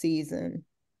manna season,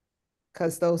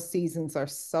 because those seasons are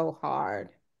so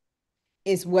hard,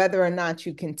 is whether or not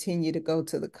you continue to go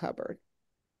to the cupboard.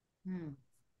 I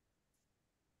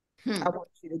want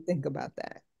you to think about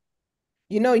that.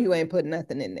 You ain't put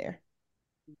nothing in there,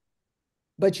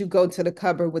 but you go to the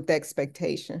cupboard with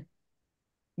expectation.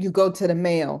 You go to the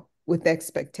mail with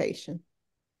expectation.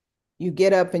 You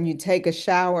get up and you take a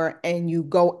shower and you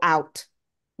go out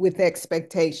with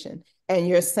expectation. And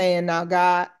you're saying, now,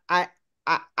 God, I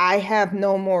have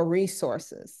no more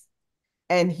resources.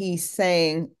 And he's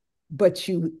saying, but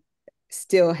you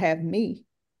still have me.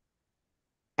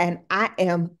 And I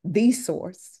am the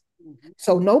source.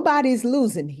 So nobody's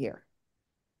losing here.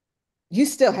 You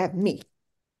still have me.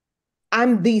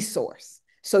 I'm the source.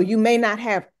 So you may not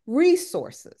have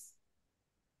resources,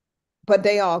 but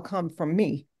they all come from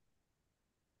me.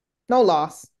 No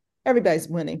loss. Everybody's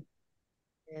winning.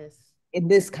 Yes. In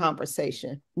this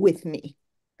conversation with me.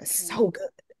 It's so good.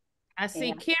 I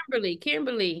see Kimberly.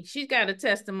 Kimberly, she's got a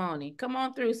testimony. Come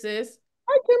on through, sis.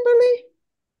 Hi,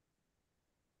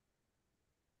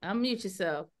 Kimberly. Unmute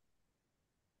yourself.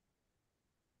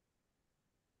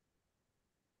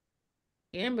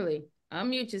 Kimberly,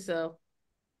 unmute yourself.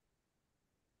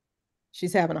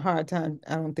 She's having a hard time.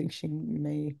 I don't think she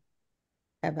may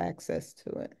have access to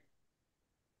it.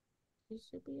 She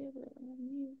should be able to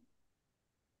unmute.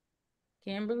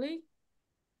 Kimberly?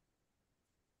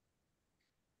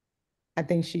 I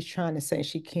think she's trying to say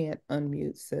she can't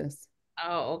unmute, sis.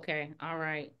 Oh, okay. All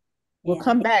right. We'll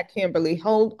come back, Kimberly.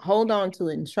 Hold on to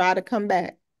it and try to come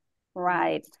back.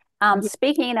 Right.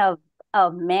 Speaking of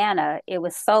manna, it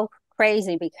was so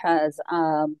crazy because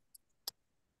God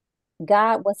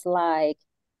was like,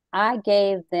 I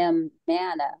gave them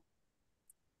manna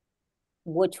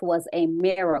which was a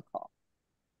miracle.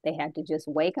 They had to just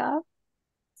wake up.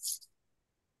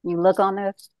 You look on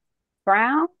the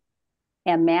ground,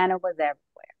 and manna was everywhere.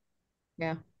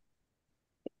 Yeah.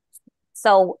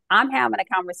 So I'm having a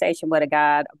conversation with a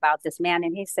guy about this man,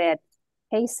 and he said,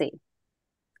 Kasey,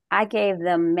 I gave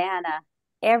them manna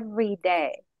every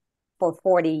day for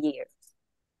 40 years.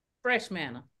 Fresh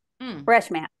manna. Fresh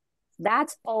manna.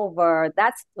 That's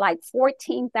like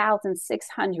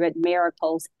 14,600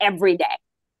 miracles every day.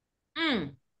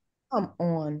 Come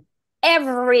on.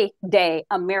 Every day,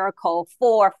 a miracle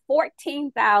for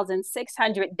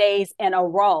 14,600 days in a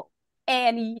row.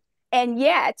 And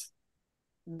yet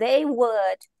they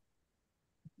would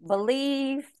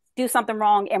believe, do something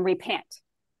wrong, and repent.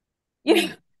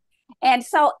 And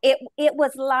so it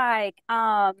was like,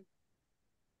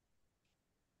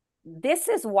 this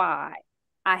is why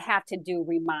I have to do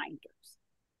reminders.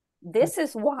 This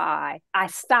is why I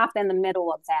stop in the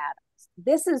middle of battles.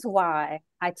 This is why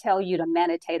I tell you to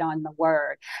meditate on the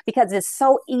word, because it's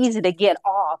so easy to get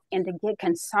off and to get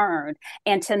concerned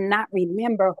and to not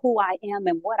remember who I am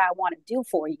and what I want to do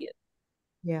for you.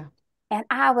 Yeah. And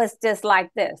I was just like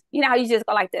this. You know how you just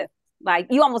go like this? Like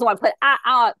you almost want to put,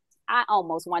 I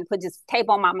almost want to put just tape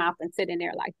on my mouth and sit in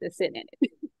there like this, sitting in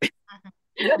it.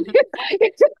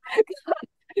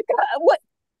 What?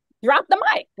 Drop the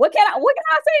mic. What can I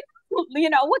say? You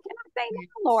know, what can I say now,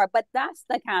 Lord? But that's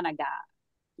the kind of God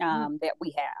that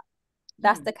we have.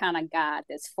 That's the kind of God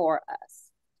that's for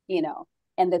us, you know,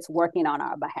 and that's working on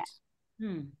our behalf.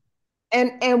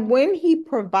 And when he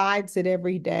provides it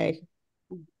every day,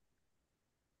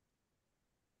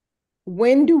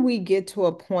 when do we get to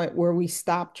a point where we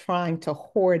stop trying to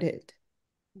hoard it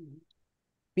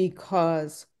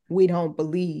because we don't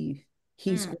believe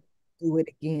he's going to do it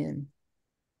again?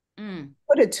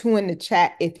 Put a 2 in the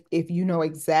chat if you know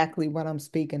exactly what I'm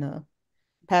speaking of.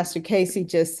 Pastor Kasey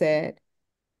just said,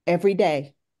 every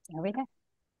day. Every day.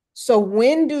 So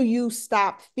when do you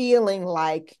stop feeling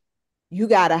like you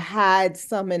got to hide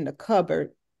some in the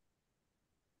cupboard?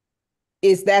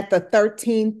 Is that the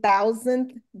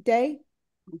 13,000th day?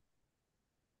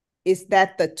 Is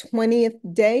that the 20th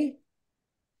day?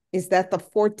 Is that the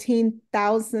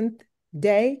 14,000th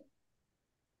day?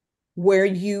 Where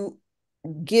you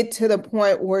get to the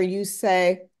point where you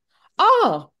say,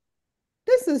 oh,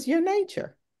 this is your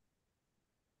nature.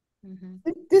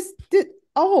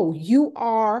 Oh, you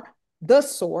are the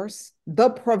source,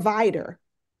 the provider,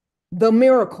 the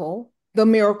miracle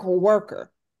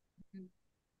worker.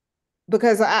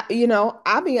 Because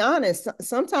I'll be honest,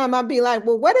 sometimes I'll be like,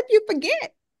 well, what if you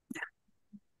forget?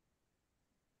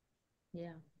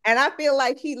 Yeah. And I feel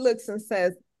like he looks and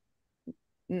says,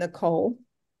 Nicole,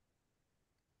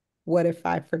 what if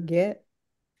I forget?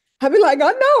 I'd be like,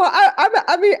 oh no,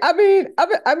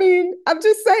 I mean, I'm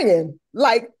just saying,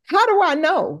 like, how do I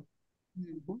know?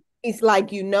 He's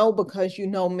like, you know, because you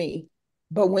know me.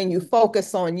 But when you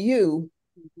focus on you,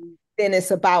 then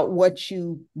it's about what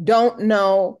you don't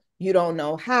know. You don't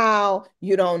know how,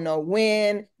 you don't know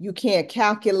when, you can't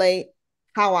calculate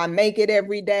how I make it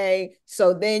every day.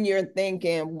 So then you're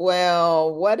thinking,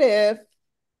 well, what if?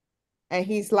 And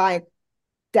he's like,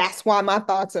 that's why my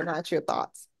thoughts are not your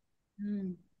thoughts.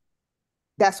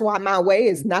 That's why my way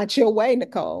is not your way,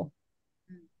 Nicole.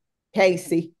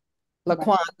 Kasey,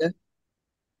 LaQuanda,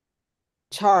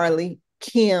 Charlie,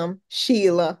 Kim,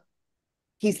 Sheila.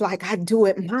 He's like, I do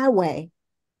it my way.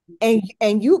 And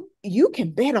you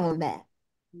can bet on that.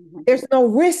 There's no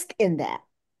risk in that.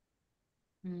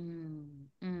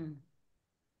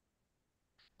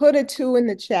 Put a 2 in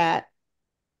the chat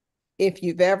if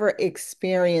you've ever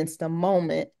experienced a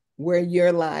moment where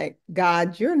you're like,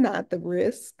 God, you're not the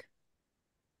risk.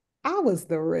 I was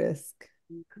the risk.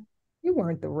 You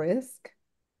weren't the risk.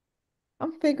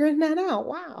 I'm figuring that out.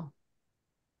 Wow.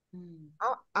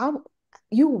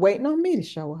 You were waiting on me to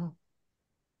show up.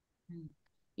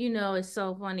 You know, it's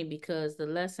so funny because the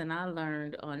lesson I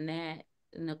learned on that,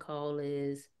 Nicole,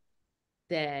 is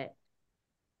that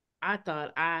I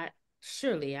thought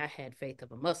surely I had faith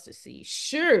of a mustard seed.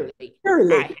 Surely. I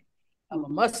had faith of a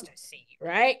mustard seed,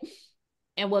 right?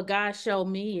 And what God showed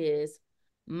me is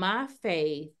my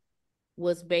faith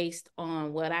was based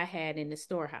on what I had in the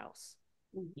storehouse.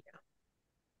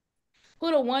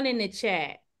 Put a 1 in the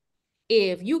chat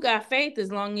if you got faith,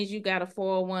 as long as you got a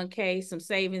 401k, some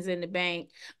savings in the bank,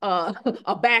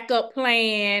 a backup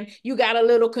plan, you got a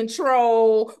little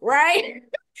control, right?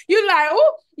 You're like,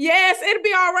 oh, yes, it'll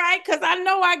be all right because I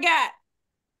know I got.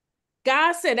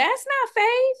 God said, that's not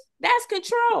faith. That's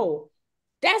control.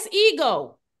 That's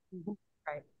ego.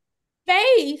 Right.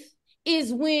 Faith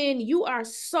is when you are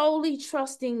solely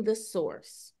trusting the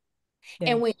source. Yeah.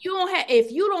 And when you don't have,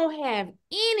 if you don't have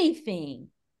anything,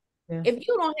 Yeah. if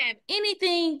you don't have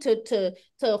anything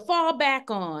to fall back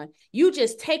on, you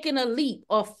just taking a leap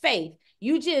of faith.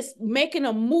 You just making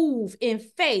a move in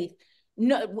faith.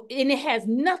 No, and it has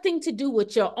nothing to do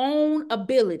with your own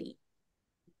ability.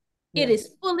 It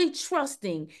is fully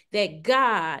trusting that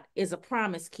God is a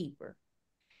promise keeper,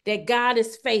 that God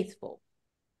is faithful,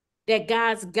 that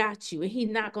God's got you and he's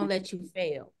not going to let you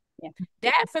fail. Yeah.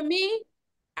 That for me,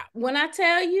 when I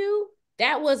tell you,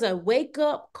 that was a wake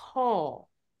up call.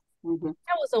 Mm-hmm.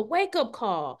 That was a wake up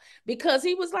call because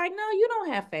he was like, no, you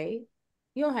don't have faith.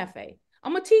 You don't have faith.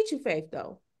 I'm going to teach you faith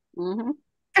though. Mm-hmm.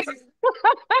 I'm going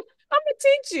to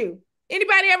teach you.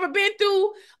 Anybody ever been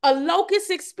through a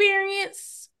locust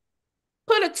experience?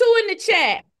 Put a 2 in the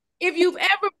chat. If you've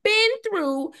ever been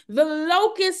through the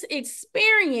locust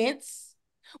experience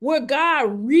where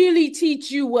God really teach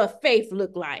you what faith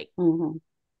look like. Mm-hmm.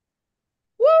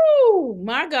 Woo!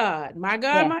 My God, my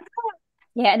God, Yeah. my God.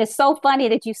 Yeah, and it's so funny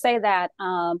that you say that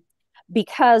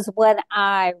because when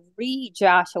I read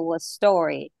Joshua's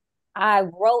story, I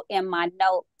wrote in my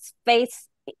notes, faith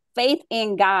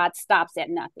in God stops at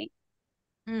nothing.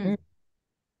 Mm.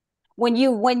 When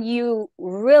you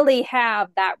really have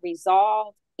that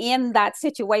resolve in that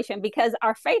situation, because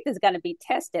our faith is going to be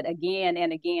tested again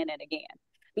and again and again,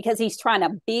 because he's trying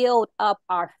to build up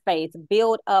our faith,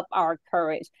 build up our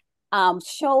courage,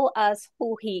 show us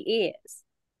who he is.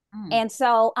 And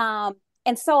so I'm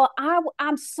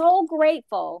so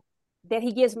grateful that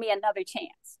he gives me another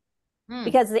chance,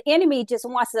 because the enemy just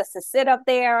wants us to sit up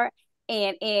there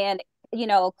and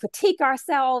critique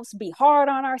ourselves, be hard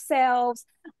on ourselves,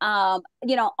 on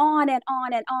and on and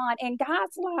on. And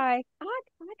God's like, I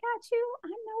got you. I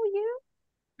know you.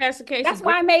 Pastor Kasey, that's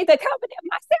why I made the covenant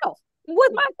myself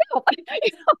with myself.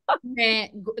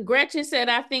 Man, Gretchen said,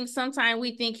 I think sometimes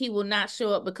we think he will not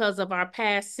show up because of our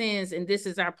past sins, and this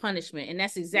is our punishment. And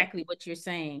that's exactly what you're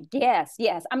saying. Yes.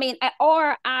 I mean,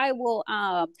 or I will,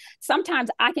 sometimes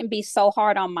I can be so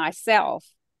hard on myself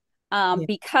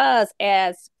because,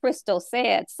 as Crystal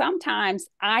said, sometimes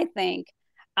I think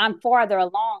I'm farther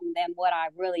along than what I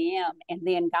really am. And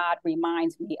then God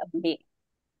reminds me of me.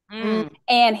 And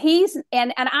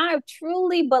I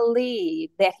truly believe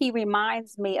that he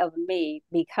reminds me of me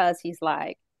because he's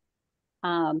like,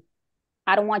 I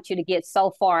don't want you to get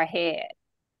so far ahead.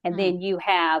 And then you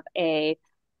have a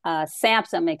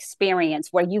Samson experience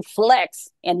where you flex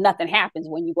and nothing happens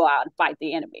when you go out and fight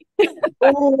the enemy.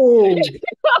 Oh,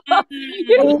 I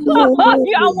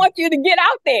don't want you to get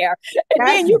out there. And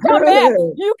then you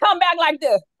come back like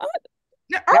this.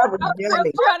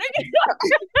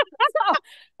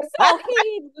 So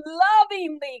he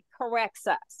lovingly corrects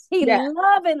us. He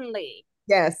lovingly.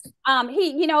 Yes.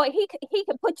 He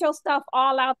could put your stuff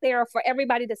all out there for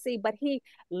everybody to see, but he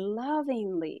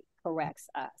lovingly corrects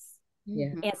us. Yeah.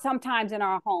 And sometimes in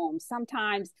our homes,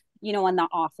 sometimes, in the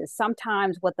office,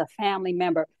 sometimes with a family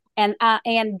member. And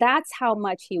that's how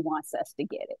much he wants us to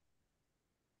get it.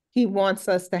 He wants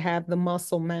us to have the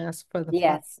muscle mass for the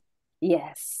fight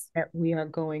that we are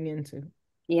going into.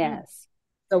 Yes.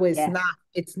 So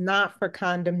it's not for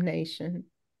condemnation.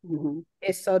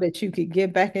 It's so that you could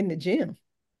get back in the gym.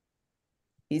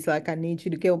 He's like, I need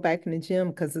you to go back in the gym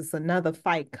because it's another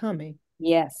fight coming.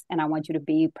 Yes. And I want you to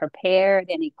be prepared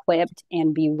and equipped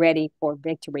and be ready for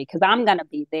victory, because I'm going to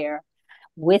be there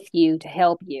with you to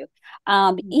help you.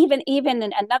 Even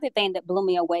another thing that blew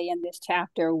me away in this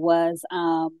chapter was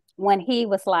when he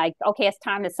was like, okay, it's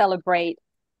time to celebrate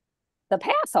the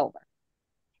Passover.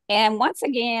 And once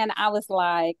again, I was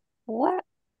like, what?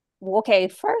 Okay,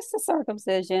 first the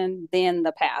circumcision, then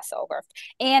the Passover.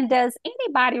 And does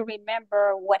anybody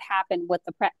remember what happened with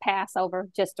the Passover,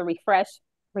 just to refresh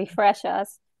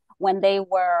us, when they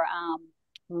were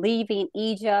leaving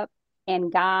Egypt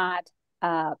and God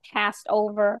passed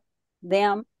over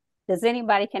them?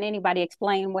 Can anybody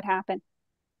explain what happened?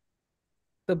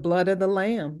 The blood of the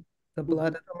lamb. The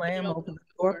blood of the lamb over the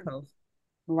doorpost.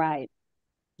 Right.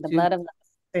 The blood of the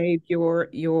save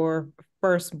your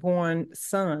firstborn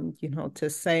son, to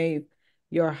save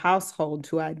your household,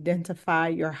 to identify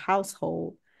your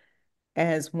household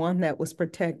as one that was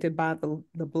protected by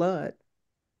the blood.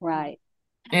 Right.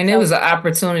 And it was an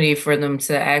opportunity for them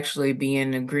to actually be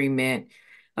in agreement,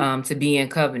 to be in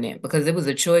covenant, because it was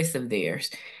a choice of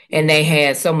theirs. And they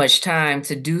had so much time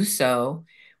to do so,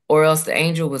 or else the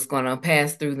angel was going to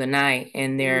pass through the night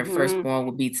and their firstborn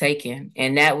would be taken.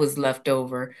 And that was left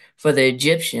over for the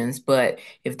Egyptians. But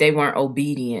if they weren't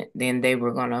obedient, then they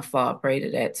were going to fall prey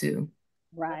to that too.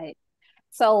 Right.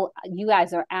 So you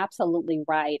guys are absolutely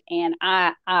right. And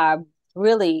I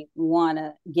really want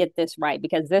to get this right,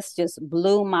 because this just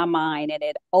blew my mind and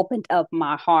it opened up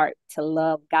my heart to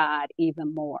love God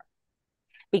even more.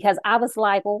 Because I was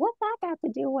like, well, what's that got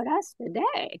to do with us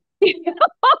today? Because,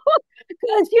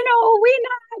 we're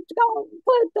not going to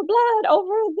put the blood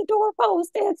over the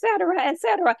doorpost, et cetera, et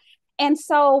cetera. And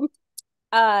so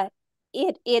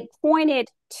it pointed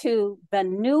to the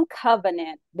new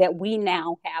covenant that we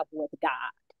now have with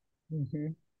God. Mm-hmm.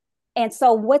 And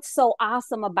so what's so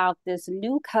awesome about this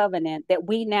new covenant that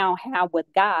we now have with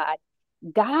God,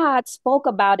 God spoke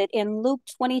about it in Luke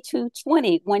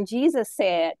 22:20, when Jesus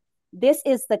said, this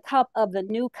is the cup of the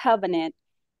new covenant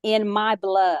in my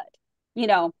blood,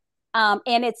 and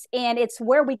it's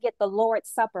where we get the Lord's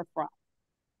Supper from.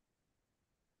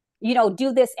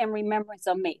 Do this in remembrance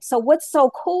of me. So what's so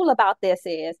cool about this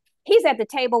is he's at the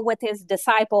table with his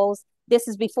disciples. This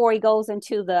is before he goes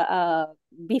into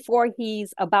before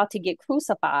he's about to get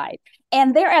crucified.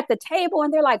 And they're at the table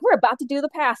and they're like, we're about to do the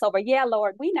Passover. Yeah,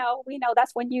 Lord, we know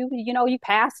that's when you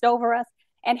passed over us.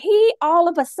 And he all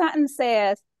of a sudden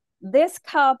says, this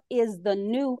cup is the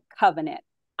new covenant.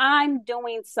 I'm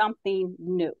doing something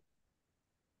new.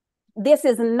 This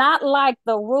is not like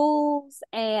the rules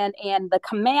and the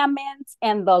commandments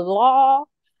and the law.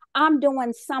 I'm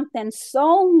doing something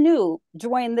so new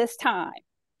during this time.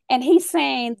 And he's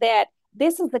saying that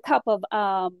this is the cup of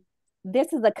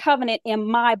this is the covenant in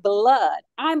my blood.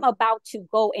 I'm about to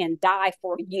go and die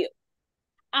for you.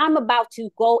 I'm about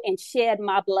to go and shed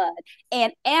my blood.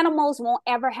 And animals won't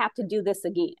ever have to do this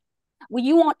again. Well,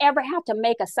 you won't ever have to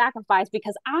make a sacrifice,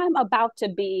 because I'm about to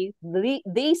be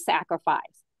the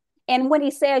sacrifice. And when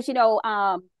he says,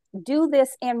 do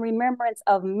this in remembrance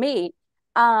of me,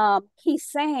 he's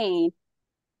saying,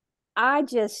 I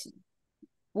just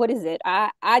like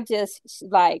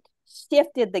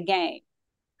shifted the game,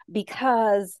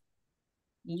 because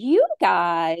you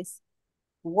guys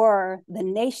were the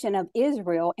nation of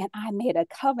Israel and I made a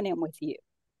covenant with you.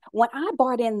 When I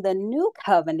brought in the new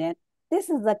covenant, this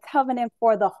is a covenant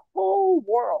for the whole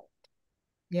world.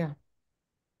 Yeah.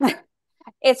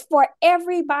 It's for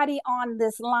everybody on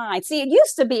this line. See, it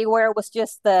used to be where it was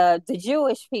just the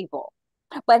Jewish people.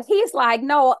 But he's like,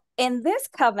 no, in this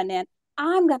covenant,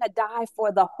 I'm going to die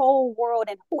for the whole world.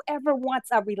 And whoever wants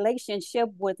a relationship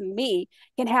with me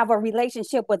can have a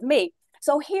relationship with me.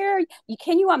 So here,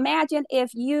 can you imagine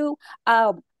if you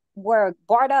were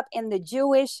brought up in the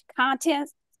Jewish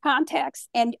context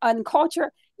and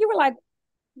culture? You were like,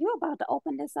 you're about to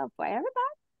open this up for everybody?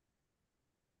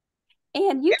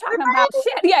 And you talking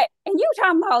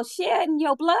about shedding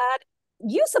your blood.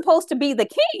 You supposed to be the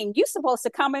king. You supposed to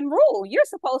come and rule. You're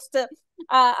supposed to,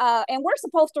 and we're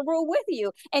supposed to rule with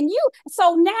you. And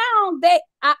so now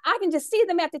I can just see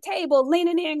them at the table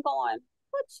leaning in, going,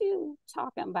 "What you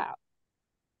talking about?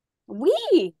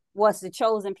 We was the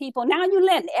chosen people. Now you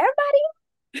letting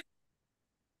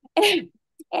everybody."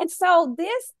 And so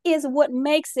this is what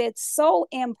makes it so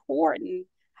important.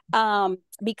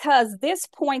 Because this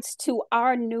points to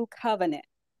our new covenant,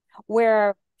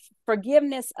 where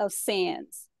forgiveness of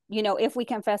sins, if we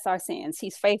confess our sins,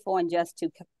 he's faithful and just to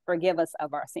forgive us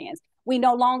of our sins. We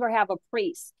no longer have a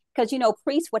priest, because,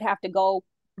 priests would have to go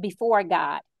before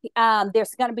God.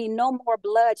 There's going to be no more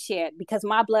bloodshed, because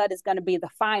my blood is going to be the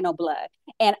final blood.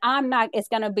 And it's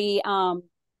going to be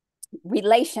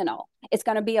relational. It's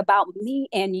going to be about me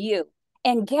and you.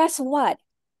 And guess what?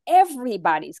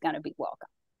 Everybody's going to be welcome.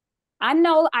 I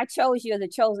know I chose you, the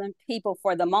chosen people,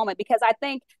 for the moment, because I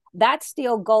think that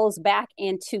still goes back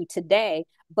into today,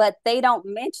 but people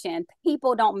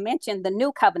don't mention the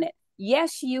new covenant.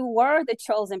 Yes, you were the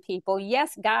chosen people.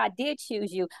 Yes, God did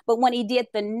choose you. But when he did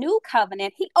the new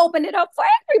covenant, he opened it up for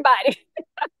everybody.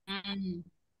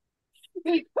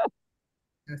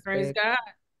 Praise God.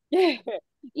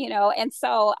 And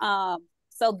so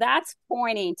that's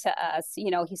pointing to us,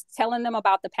 he's telling them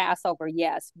about the Passover,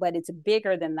 yes, but it's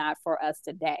bigger than that for us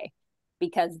today,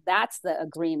 because that's the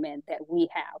agreement that we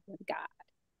have with God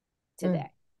today.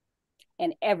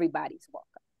 And everybody's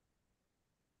welcome.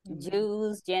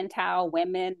 Jews, Gentile,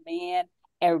 women, men,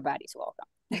 everybody's welcome.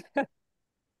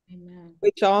 Amen.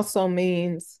 Which also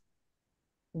means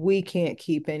we can't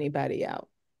keep anybody out.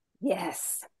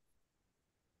 Yes.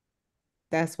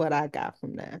 That's what I got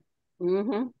from that.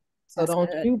 Mm-hmm. So don't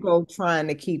you go trying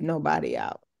to keep nobody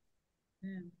out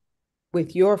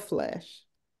with your flesh,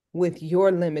 with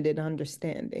your limited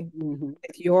understanding,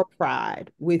 with your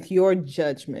pride, with your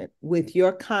judgment, with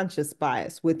your conscious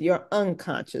bias, with your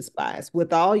unconscious bias,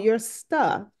 with all your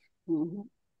stuff.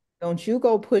 Don't you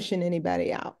go pushing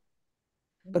anybody out,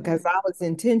 because I was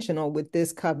intentional with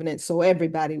this covenant so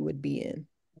everybody would be in.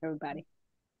 Everybody.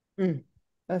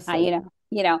 That's so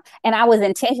and I was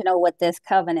intentional with this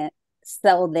covenant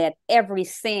so that every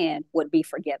sin would be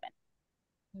forgiven.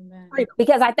 Amen.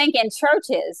 Because I think in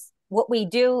churches, what we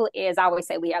do is, I always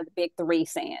say we have the big three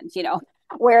sins,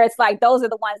 where it's like those are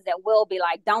the ones that will be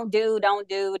like, don't do, don't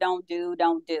do, don't do,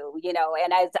 don't do,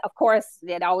 and as of course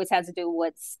it always has to do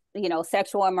with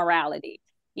sexual immorality,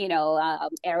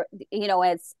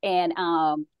 it's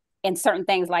and certain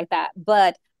things like that.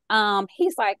 But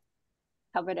he's like,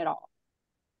 covered it all.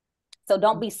 So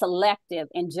don't be selective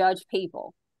and judge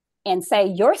people and say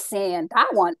your sin, that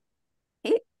one,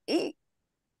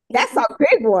 that's a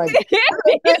big one. Look,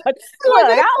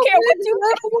 I don't care what you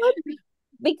think,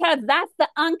 because that's the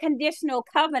unconditional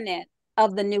covenant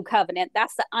of the new covenant.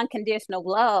 That's the unconditional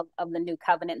love of the new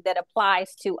covenant that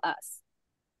applies to us.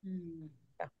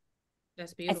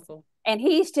 That's beautiful. And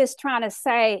he's just trying to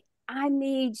say, I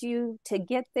need you to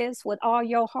get this with all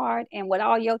your heart and with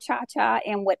all your cha-cha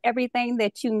and with everything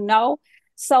that you know.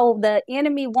 So the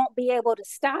enemy won't be able to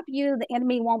stop you. The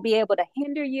enemy won't be able to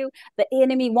hinder you. The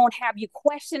enemy won't have you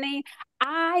questioning.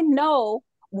 I know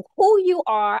who you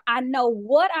are. I know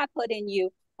what I put in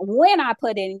you, when I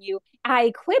put in you. I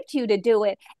equipped you to do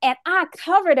it, and I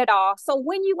covered it all. So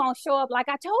when you gonna show up like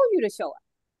I told you to show up?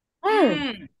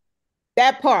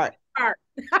 That part. That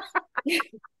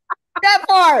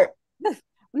part.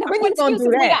 No, when you gonna do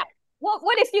that?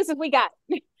 What excuses we got?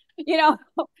 When you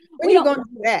gonna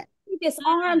do that? He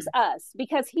disarms us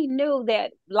because he knew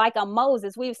that, like a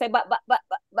Moses, we would say, but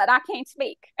I can't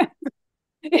speak.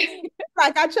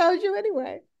 Like I chose you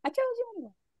anyway. I chose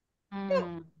you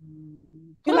anyway.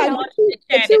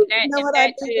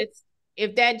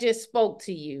 If that just spoke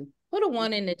to you, put a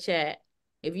 1 in the chat.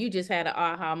 If you just had an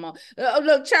aha moment.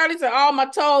 Look, Charlie said, all my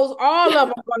toes, all of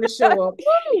them are going to show up.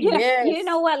 Yes. You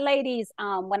know what, ladies?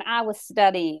 When I was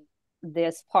studying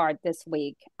this part this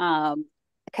week,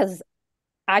 because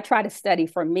I try to study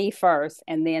for me first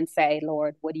and then say,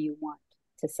 Lord, what do you want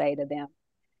to say to them?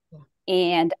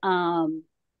 And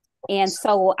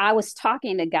so I was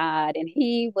talking to God, and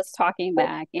he was talking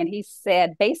back, and he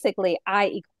said, basically, I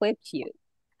equipped you.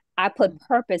 I put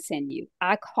purpose in you.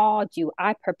 I called you.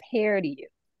 I prepared you.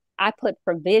 I put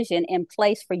provision in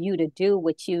place for you to do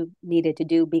what you needed to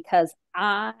do, because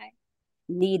I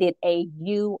needed a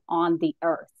you on the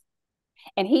earth.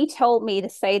 And he told me to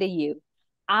say to you,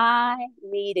 I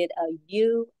needed a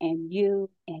you and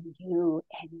you and you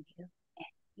and you and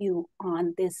you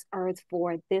on this earth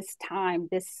for this time,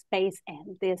 this space,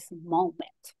 and this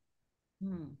moment.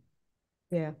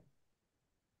 Yeah.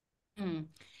 And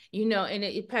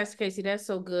Pastor Kasey, that's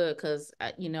so good, because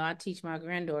I teach my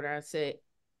granddaughter. I said,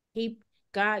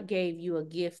 God gave you a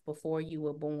gift before you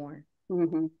were born,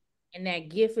 and that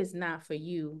gift is not for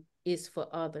you; it's for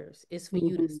others. It's for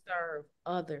you to serve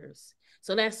others.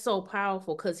 So that's so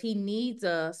powerful, because he needs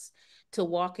us to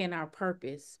walk in our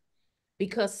purpose,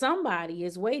 because somebody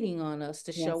is waiting on us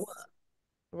to show up,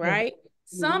 right?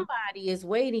 Somebody is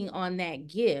waiting on that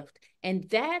gift, and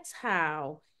that's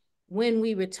how. When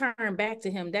we return back to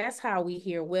him, that's how we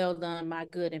hear, well done, my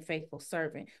good and faithful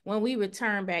servant. When we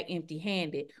return back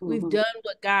empty-handed, we've done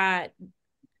what God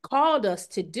called us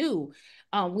to do.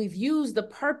 We've used the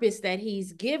purpose that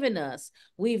he's given us.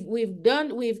 We've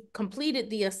completed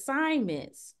the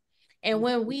assignments. And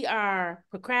when we are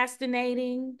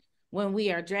procrastinating, when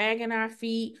we are dragging our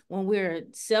feet, when we're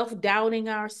self-doubting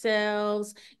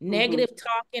ourselves, negative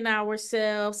talking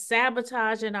ourselves,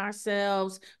 sabotaging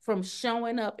ourselves from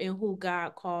showing up in who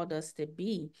God called us to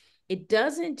be, it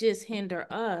doesn't just hinder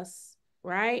us,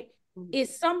 right?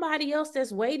 It's somebody else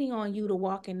that's waiting on you to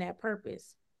walk in that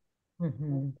purpose.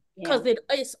 Because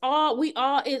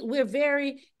we're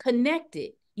very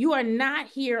connected. You are not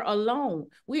here alone.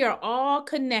 We are all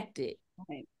connected.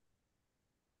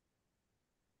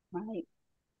 Right.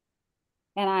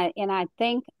 And I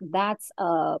think that's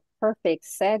a perfect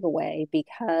segue,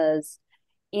 because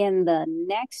in the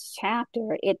next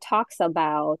chapter, it talks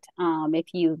about, if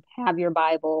you have your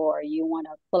Bible or you want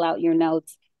to pull out your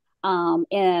notes,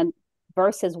 in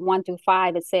verses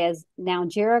 1-5, it says, now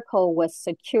Jericho was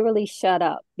securely shut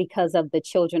up because of the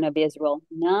children of Israel.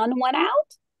 None went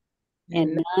out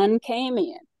and none came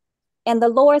in. And the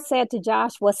Lord said to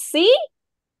Joshua, see,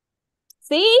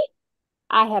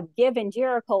 I have given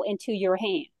Jericho into your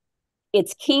hand,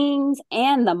 its kings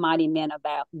and the mighty men of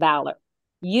valor.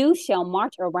 You shall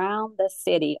march around the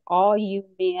city, all you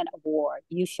men of war.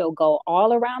 You shall go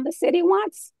all around the city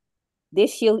once.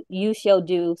 This you shall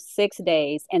do 6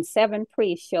 days, and 7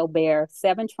 priests shall bear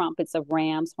 7 trumpets of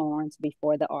ram's horns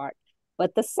before the ark.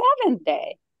 But the 7th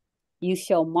day you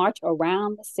shall march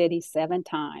around the city 7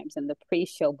 times, and the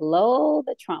priests shall blow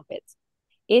the trumpets.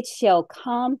 It shall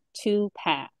come to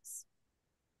pass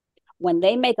when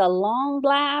they make a long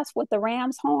blast with the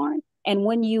ram's horn, and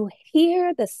when you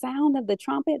hear the sound of the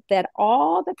trumpet, that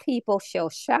all the people shall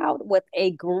shout with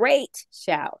a great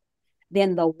shout.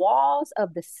 Then the walls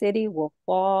of the city will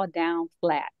fall down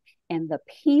flat, and the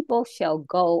people shall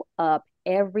go up,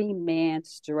 every man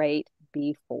straight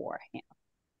before him.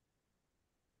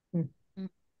 Mm-hmm.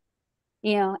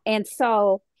 You know, and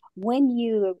so when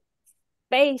you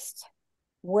faced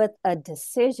with a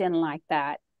decision like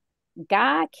that,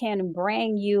 God can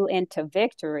bring you into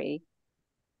victory,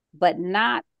 but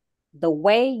not the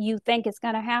way you think it's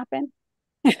going to happen.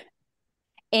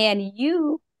 And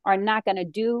you are not going to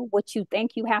do what you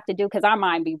think you have to do, because our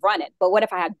mind be running. But what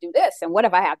if I have to do this? And what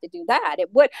if I have to do that? And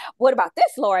what about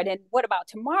this, Lord? And what about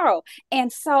tomorrow?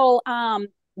 And so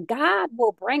God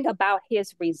will bring about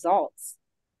his results,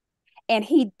 and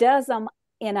he does them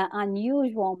in an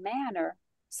unusual manner,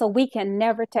 so we can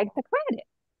never take the credit.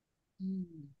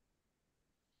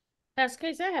 Pastor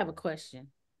Kasey, I have a question.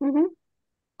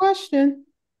 Question.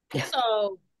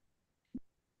 So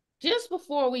just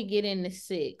before we get into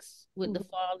 6 with the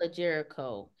fall of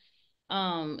Jericho,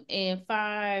 in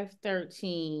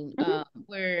 5:13,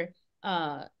 where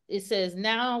it says,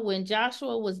 now when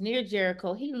Joshua was near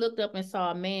Jericho, he looked up and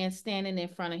saw a man standing in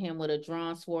front of him with a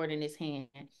drawn sword in his hand.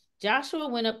 Joshua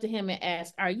went up to him and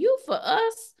asked, are you for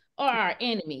us or our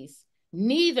enemies?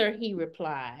 Neither, he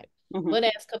replied. But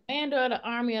as commander of the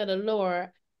army of the Lord,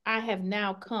 I have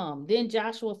now come. Then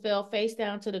Joshua fell face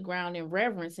down to the ground in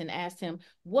reverence and asked him,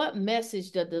 what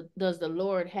message does the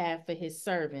Lord have for his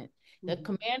servant? The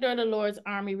commander of the Lord's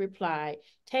army replied,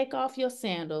 take off your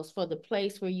sandals, for the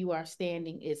place where you are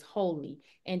standing is holy.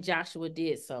 And Joshua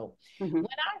did so. When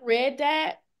I read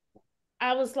that,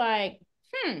 I was like,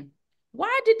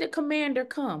 why did the commander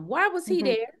come? Why was he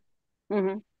there?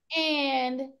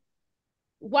 And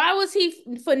why was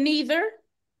he for neither?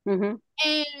 And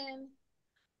he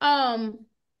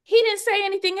didn't say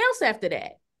anything else after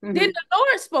that. Then the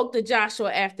Lord spoke to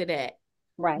Joshua after that.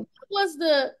 Right.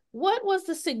 What was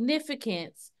the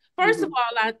significance? First of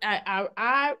all,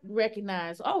 I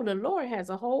recognize, the Lord has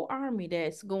a whole army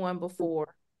that's going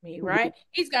before me, right?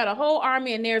 He's got a whole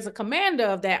army, and there's a commander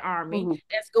of that army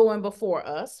that's going before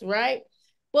us, right?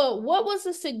 But what was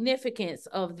the significance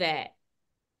of that?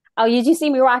 Oh, did you see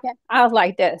me rocking? I was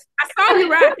like this. I saw you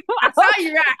rocking.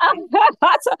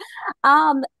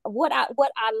 What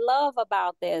I love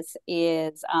about this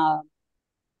is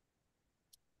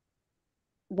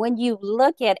when you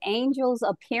look at angels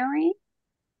appearing,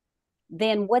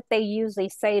 then what they usually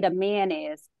say to men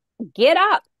is, get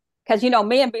up. Because,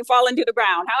 men be falling to the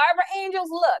ground. However angels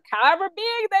look, however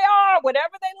big they are,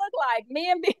 whatever they look like,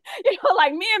 men be,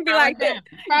 men be like this.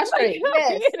 Prostrate.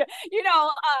 Yes.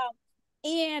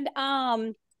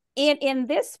 In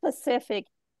this specific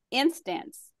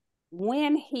instance,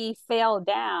 when he fell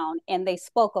down and they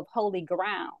spoke of holy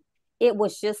ground, it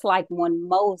was just like when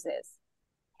Moses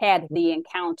had the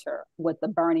encounter with the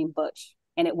burning bush,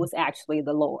 and it was actually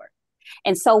the Lord.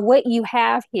 And so what you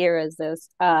have here is this,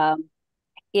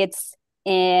 it's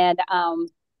in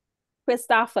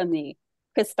Christophany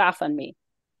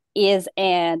is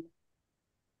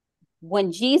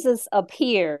when Jesus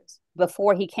appears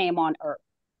before he came on earth,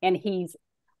 and he's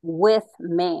with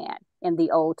man in the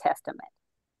Old Testament.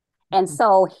 And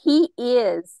so he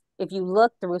is, if you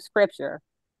look through scripture,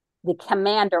 the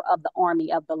commander of the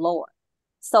army of the Lord.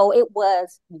 So it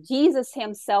was Jesus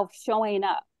himself showing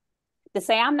up to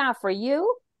say, I'm not for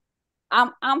you.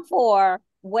 I'm for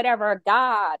whatever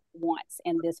God wants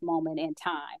in this moment in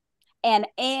time. And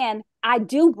I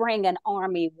do bring an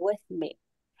army with me.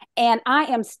 And I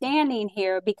am standing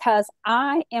here because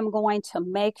I am going to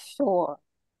make sure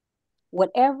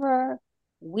whatever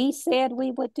we said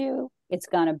we would do, it's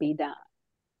going to be done.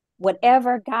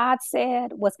 Whatever God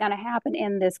said was going to happen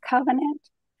in this covenant,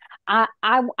 I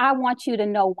want you to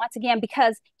know once again,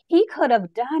 because he could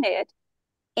have done it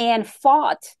and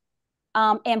fought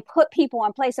and put people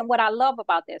in place. And what I love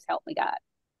about this, help me God,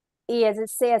 is it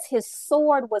says his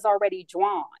sword was already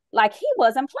drawn. Like he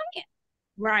wasn't playing.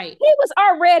 Right. He was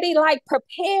already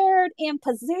prepared in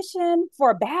position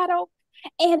for battle.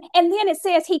 And then it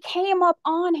says he came up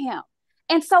on him.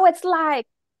 And so it's like,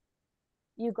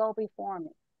 you go before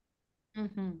me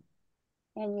and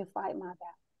you fight my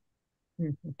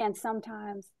battle. And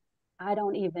sometimes I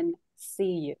don't even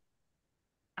see you.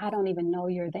 I don't even know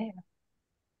you're there.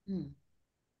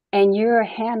 And you're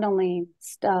handling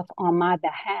stuff on my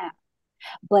behalf.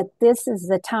 But this is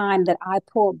the time that I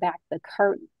pull back the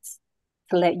curtains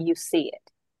to let you see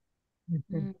it.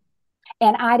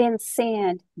 And I didn't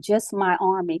send just my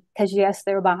army, because yes,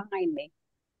 they're behind me.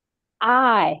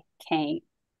 I came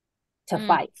to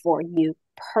fight for you.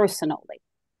 personally.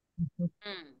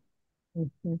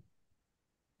 Mm.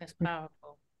 That's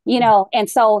powerful. You know, and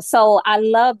so I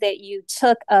love that you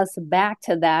took us back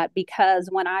to that, because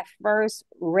when I first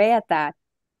read that,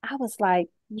 I was like,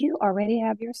 you already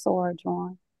have your sword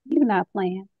drawn. You're not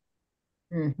playing.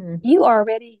 You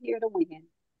already here to win.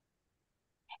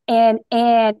 And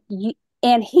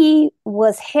he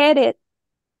was headed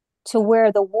to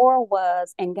where the war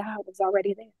was, and God was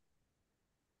already there.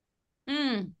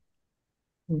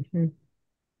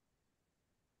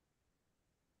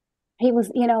 He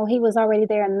was, you know, he was already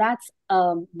there, and that's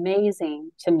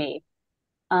amazing to me.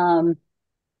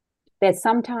 That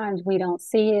sometimes we don't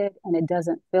see it and it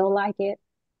doesn't feel like it,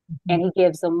 and he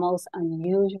gives the most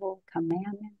unusual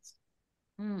commandments.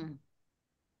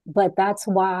 But that's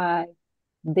why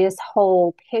this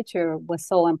whole picture was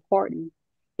so important,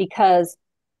 because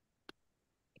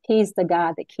he's the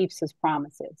God that keeps his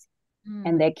promises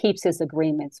and that keeps his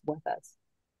agreements with us.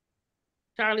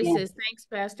 Charlie says, thanks,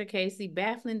 Pastor Kasey.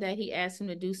 Baffling that he asked him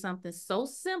to do something so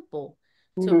simple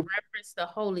to reference the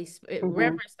holy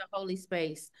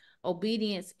space,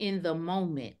 obedience in the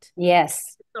moment.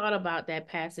 Yes. I thought about that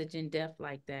passage in depth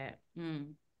like that.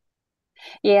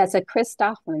 Yeah, it's a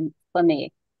Christophany.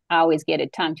 I always get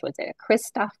it tongue twisted.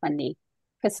 Christophany.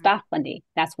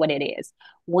 That's what it is.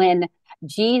 When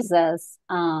Jesus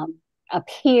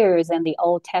appears in the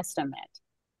Old Testament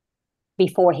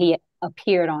before he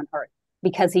appeared on earth,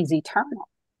 because he's eternal.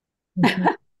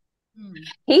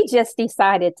 He just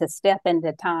decided to step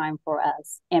into time for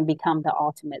us and become the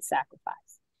ultimate sacrifice.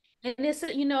 And it's,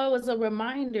 you know, it was a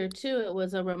reminder too. It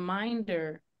was a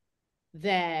reminder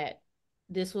that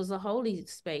this was a holy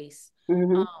space,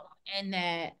 and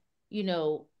that, you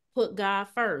know, put God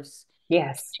first.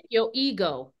 Yes. Your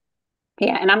ego.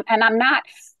 Yeah, and I'm not.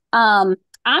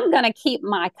 I'm gonna keep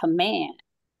my command,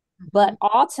 but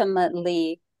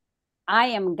ultimately, I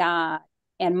am God,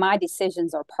 and my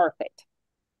decisions are perfect.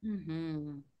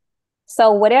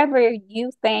 So whatever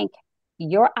you think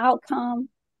your outcome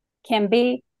can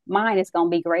be, mine is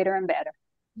going to be greater and better.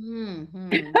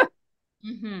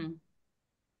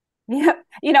 Yeah,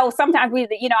 you know, sometimes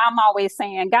I'm always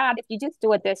saying, God, if you just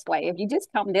do it this way, if you just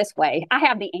come this way, I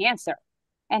have the answer.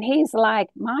 And he's like,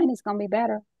 mine is going to be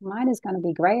better. Mine is going to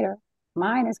be greater.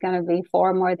 Mine is going to be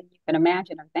far more than you can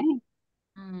imagine or think.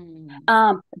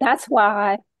 That's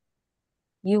why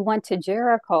you went to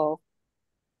Jericho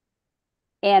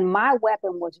and my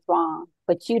weapon was drawn,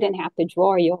 but you didn't have to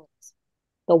draw yours.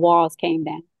 The walls came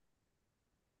down.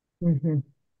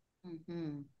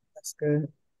 That's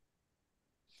good.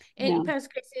 And Pastor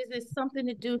Kasey, there's something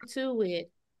to do too with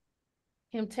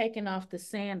him taking off the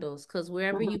sandals, because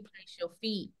wherever you place your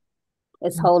feet,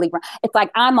 it's holy ground. It's like,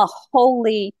 I'm a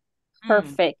holy,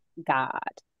 perfect God.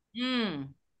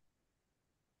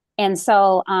 And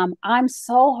so I'm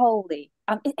so holy.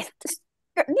 Don't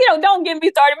get me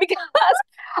started, because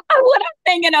what I'm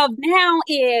thinking of now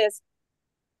is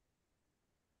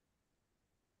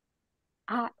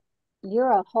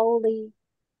you're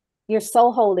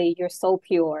so holy, you're so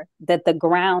pure that the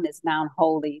ground is now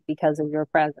holy because of your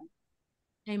presence.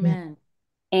 Amen.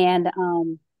 And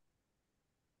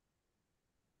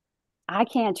I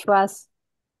can't trust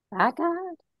that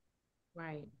God.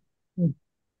 Right. You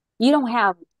don't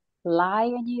have lie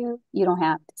in you. You don't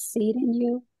have deceit in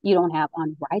you. You don't have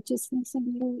unrighteousness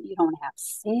in you. You don't have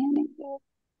sin in you.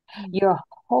 You're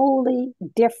wholly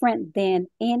different than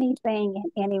anything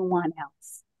and anyone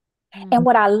else. And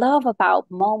what I love about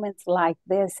moments like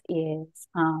this is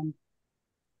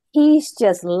he's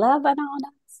just loving on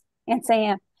us and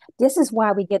saying, this is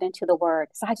why we get into the word.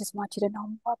 So I just want you to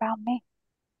know more about me.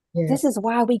 Yes. This is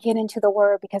why we get into the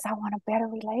word, because I want a better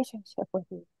relationship with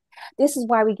you. This is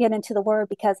why we get into the word,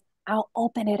 because I'll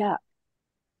open it up.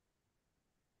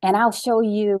 And I'll show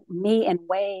you me in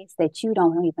ways that you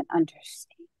don't even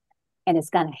understand. And it's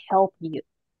going to help you.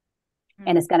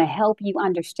 And it's going to help you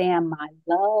understand my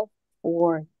love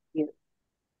for you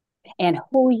and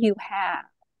who you have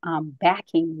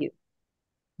backing you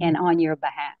and on your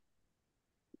behalf.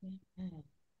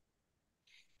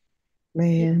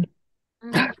 Man,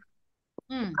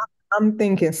 I'm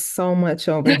thinking so much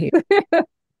over here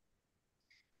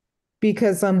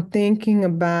because I'm thinking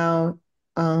about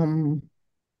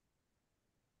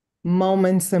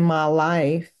moments in my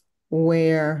life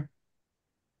where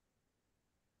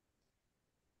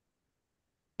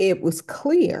it was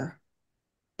clear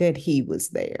that he was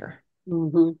there.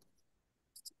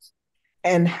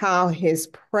 And how his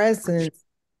presence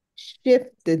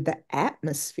shifted the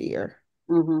atmosphere.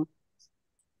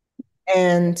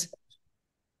 And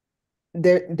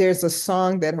there's a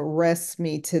song that arrests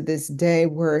me to this day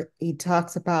where he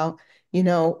talks about,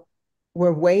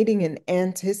 We're waiting and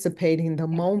anticipating the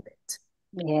moment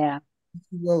Yeah.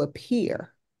 you will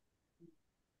appear.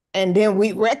 And then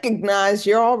we recognize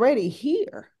you're already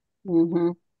here.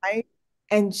 Mm-hmm. Right?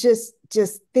 And just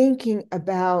thinking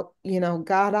about,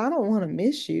 God, I don't want to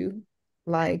miss you.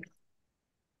 Like,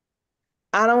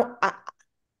 I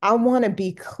want to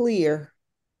be clear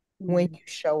when you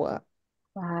show up.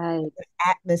 Right. The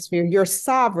atmosphere, you're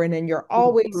sovereign and you're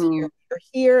always here. You're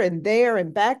here and there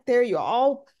and back there. You're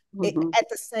all at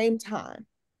the same time.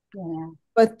 Yeah.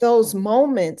 But those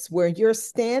moments where you're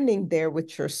standing there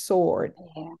with your sword,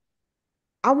 Yeah.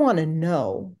 I want to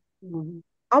know.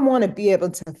 I want to be able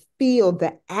to feel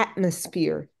the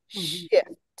atmosphere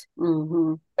shift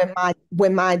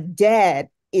when my dad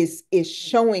is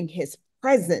showing his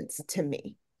presence to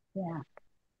me. Yeah.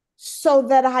 So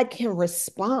that I can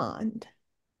respond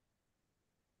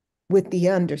with the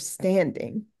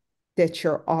understanding that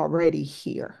you're already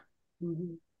here.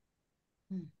 Amen.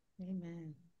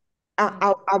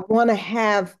 I want to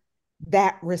have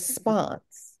that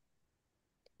response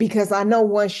because I know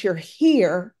once you're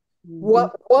here,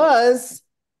 what was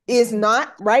is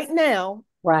not right now.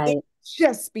 Right. It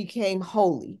just became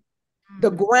holy. The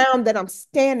ground that I'm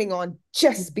standing on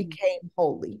just became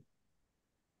holy.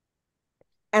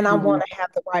 And I want to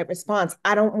have the right response.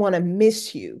 I don't want to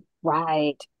miss you.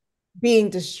 Right. Being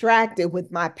distracted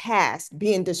with my past,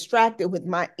 being distracted with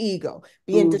my ego,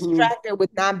 being distracted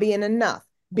with not being enough,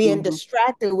 being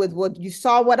distracted with what you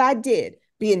saw what I did,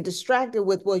 being distracted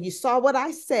with, well, you saw what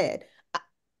I said.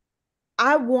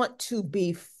 I want to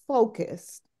be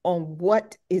focused on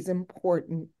what is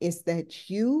important is that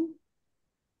you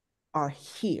are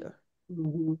here.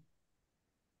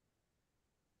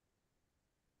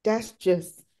 That's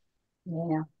just.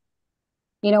 Yeah.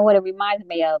 You know what it reminds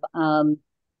me of?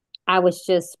 I was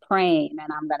just praying,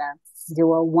 and I'm going to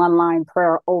do a one-line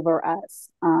prayer over us.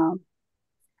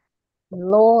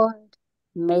 Lord,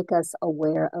 make us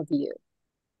aware of you.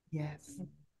 Yes.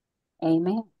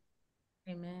 Amen.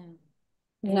 Amen.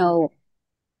 You know,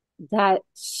 that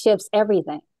shifts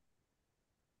everything.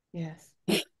 Yes.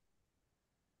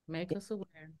 Make us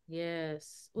aware.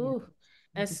 Yes. Ooh,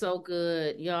 that's so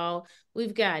good, y'all.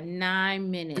 We've got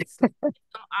 9 minutes. Some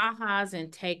ahas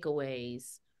and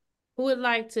takeaways. Who would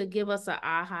like to give us an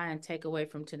aha and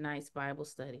takeaway from tonight's Bible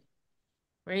study?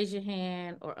 Raise your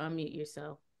hand or unmute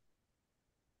yourself.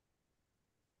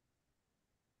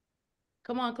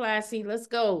 Come on, Classy, let's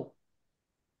go.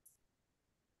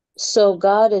 So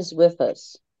God is with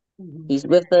us. He's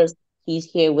with us. He's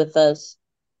here with us.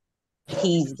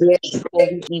 He's there before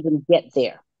we even get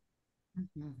there.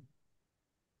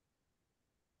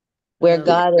 Where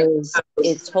God is,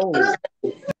 it's holy.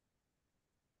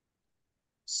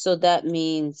 So that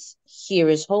means here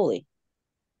is holy.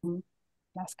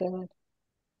 That's good.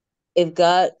 If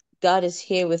God is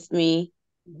here with me,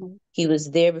 he was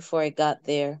there before I got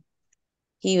there.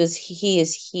 He is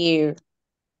here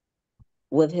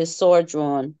with his sword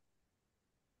drawn.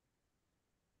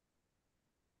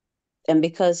 And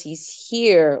because he's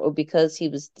here, or because he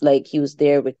was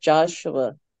there with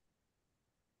Joshua,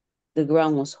 the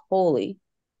ground was holy.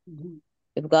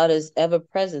 If God is ever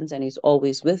present and he's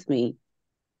always with me,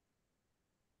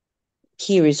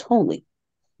 here is holy.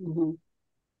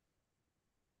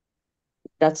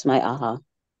 That's my aha.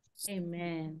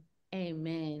 Amen.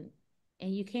 Amen.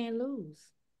 And you can't lose.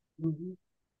 Yeah.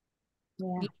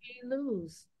 You can't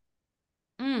lose.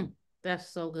 That's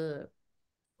so good.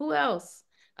 Who else?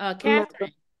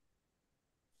 Catherine.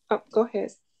 Oh, go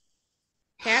ahead.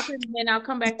 Catherine, then I'll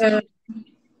come back to you.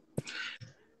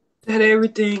 That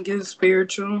everything is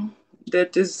spiritual,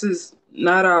 that this is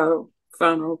not our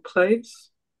final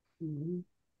place. And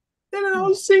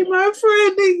I'll see my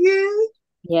friend again.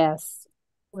 Yes.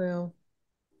 Well.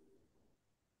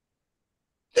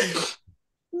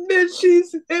 That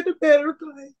she's in a better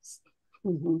place.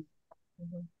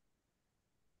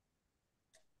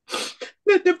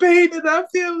 That the pain that I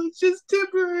feel is just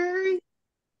temporary.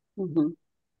 That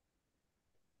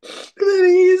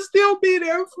he'll still be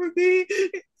there for me,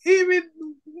 even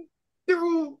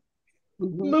through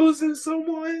losing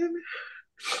someone.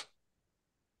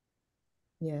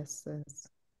 Yes, sis.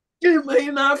 It may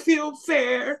not feel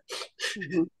fair,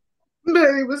 but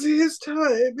it was his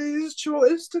time, his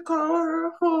choice to call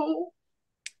her home.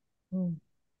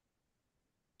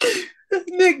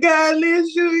 That God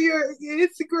lends you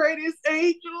his greatest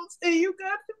angels, and you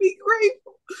got to be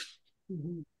grateful.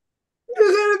 You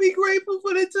got to be grateful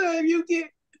for the time you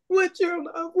get with your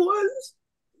loved ones.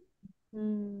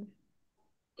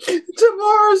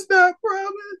 Tomorrow's not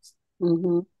promised.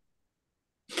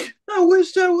 I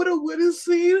wish I would have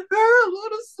seen her a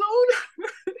little sooner.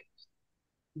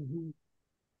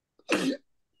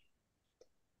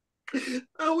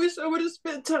 I wish I would have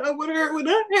spent time with her when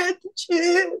I had the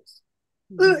chance.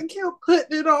 But I kept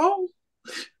putting it off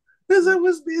because I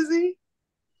was busy.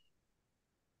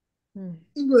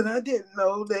 But I didn't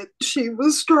know that she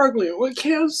was struggling with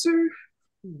cancer.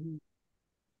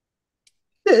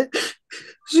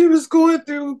 She was going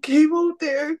through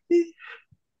chemotherapy.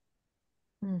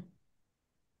 And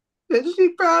she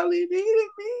probably needed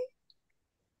me.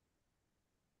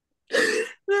 And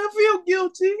I feel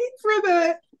guilty for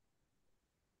that.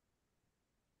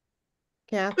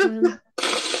 Catherine,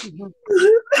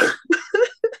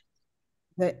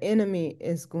 the enemy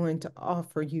is going to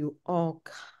offer you all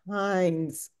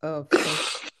kinds of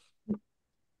things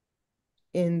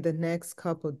in the next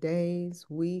couple of days,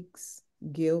 weeks,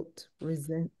 guilt,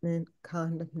 resentment,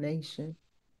 condemnation.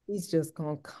 He's just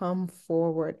going to come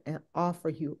forward and offer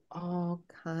you all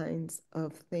kinds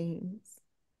of things.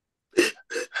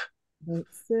 But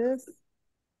sis,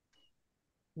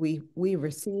 we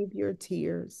receive your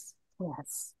tears.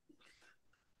 Yes.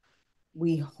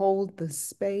 We hold the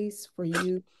space for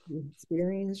you to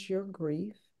experience your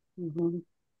grief. We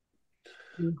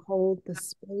hold the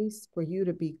space for you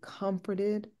to be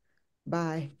comforted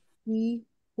by He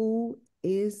who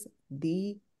is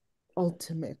the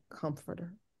ultimate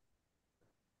comforter.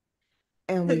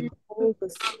 And we hold the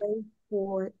space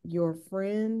for your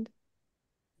friend,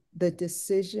 the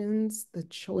decisions, the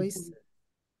choices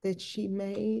that she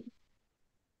made,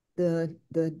 the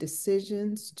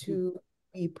decisions to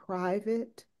be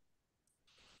private.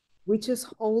 We just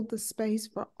hold the space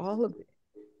for all of it.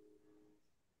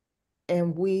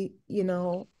 And we,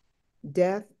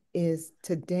 death is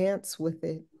to dance with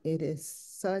it. It is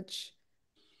such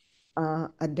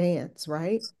a dance,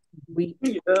 right? We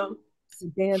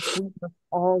dance we must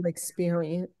all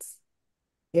experience.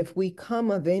 If we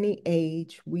come of any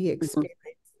age, we experience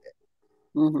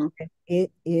it.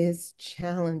 It is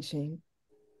challenging,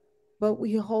 but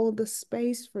we hold the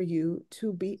space for you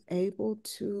to be able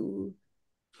to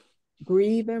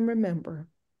grieve and remember.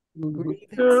 Grieve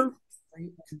and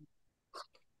celebrate.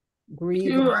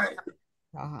 Grieve and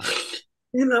God.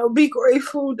 And I'll be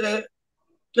grateful that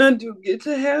I do get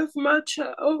to have my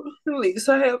child. At least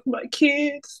I have my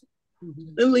kids.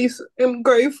 At least I'm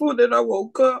grateful that I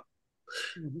woke up,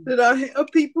 that I have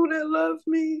people that love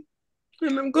me.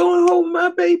 And I'm going to hold my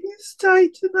babies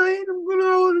tight tonight. I'm going to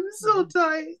hold them so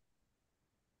tight.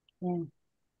 Yeah.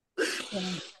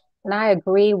 And I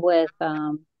agree with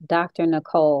Dr.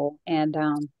 Nicole. And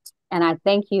I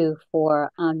thank you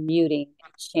for unmuting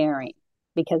and sharing,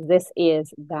 because this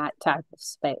is that type of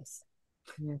space.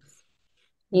 Yes.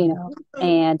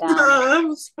 And I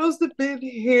was supposed to be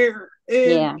here,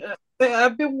 and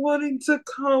I've been wanting to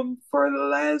come for the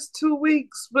last 2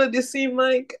 weeks, but it seemed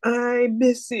like I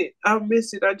miss it. I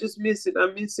miss it. I just miss it.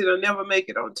 I miss it. I never make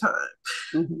it on time.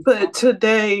 But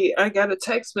today I got a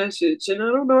text message, and I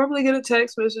don't normally get a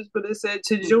text message, but it said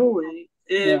to join,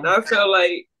 and I felt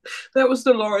like that was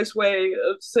the Lord's way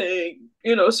of saying,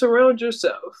 surround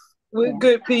yourself with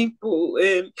good people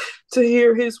and to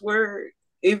hear His word,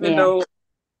 even though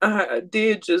I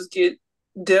did just get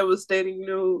devastating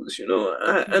news.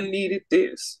 I needed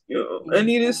this. I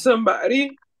needed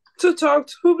somebody to talk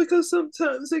to, because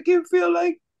sometimes it can feel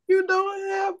like you don't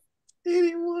have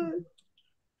anyone.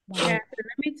 Catherine,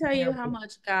 let me tell you how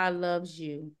much God loves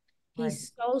you.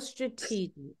 He's so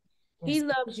strategic. He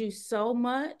loves you so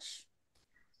much.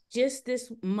 Just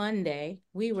this Monday,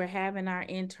 we were having our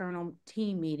internal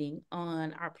team meeting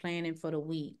on our planning for the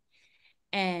week.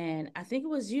 And I think it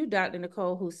was you, Dr.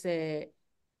 Nicole, who said,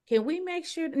 can we make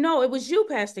sure? No, it was you,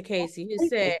 Pastor Kasey, who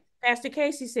said, Pastor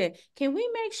Kasey said, can we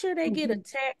make sure they get a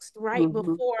text right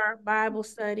before Bible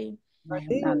study?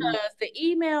 Because the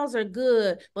emails are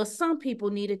good, but some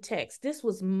people need a text. This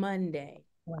was Monday.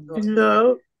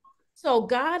 No. So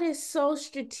God is so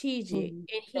strategic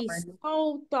and He's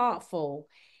so thoughtful.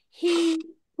 He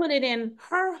put it in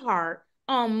her heart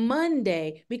on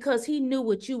Monday because He knew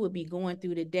what you would be going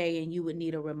through today and you would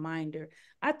need a reminder.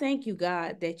 I thank you,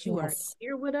 God, that you are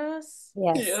here with us.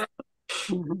 Yes.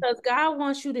 Because God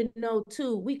wants you to know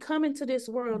too, we come into this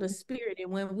world a spirit,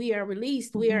 and when we are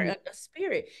released, we are a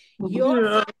spirit. Your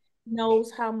friend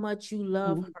knows how much you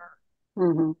love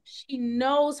her. She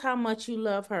knows how much you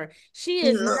love her. She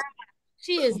is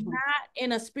not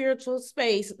in a spiritual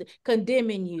space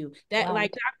condemning you. That,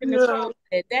 like Dr. Nicole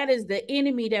said, that is the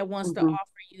enemy that wants to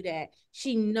offer you that.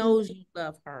 She knows you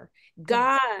love her.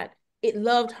 God, it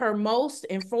loved her most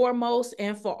and foremost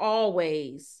and for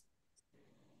always.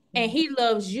 And He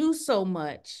loves you so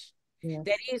much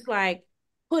that He's like,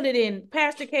 put it in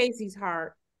Pastor Kasey's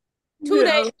heart 2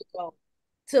 days ago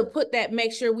to put that,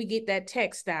 make sure we get that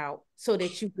text out so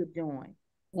that you could join.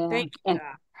 Yeah. Thank you,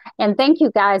 God. And thank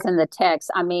you guys in the text.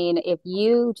 I mean, if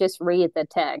you just read the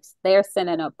text, they're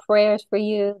sending up prayers for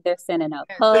you. They're sending up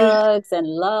hugs and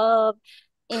love.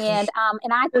 And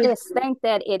I just think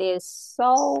that it is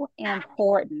so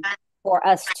important for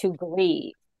us to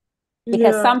grieve,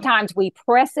 because sometimes we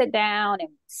press it down and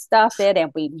stuff it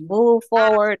and we move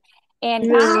forward. And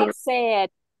God said,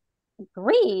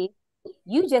 grieve.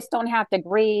 You just don't have to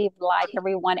grieve like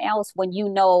everyone else when you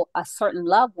know a certain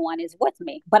loved one is with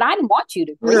me. But I didn't want you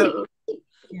to grieve.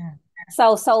 Yeah.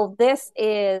 So this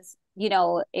is, you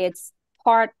know, it's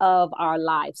part of our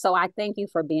life. So I thank you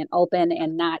for being open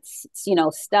and not, you know,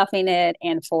 stuffing it,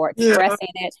 and for expressing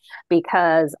it,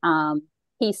 because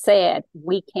he said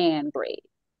we can grieve.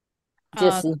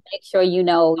 Just make sure you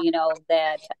know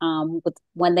that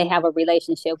when they have a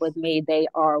relationship with me, they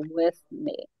are with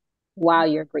me while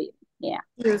you're grieving. Yeah.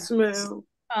 Yes, ma'am.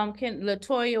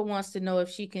 Latoya wants to know if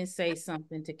she can say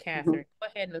something to Catherine. Go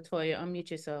ahead, Latoya,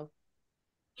 unmute yourself.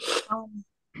 I just want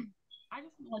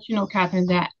to let you know, Catherine,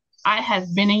 that I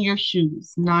have been in your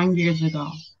shoes 9 years ago.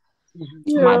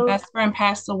 My best friend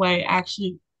passed away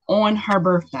actually on her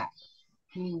birthday.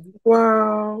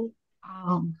 Wow.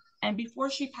 And before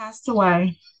she passed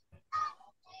away,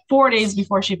 4 days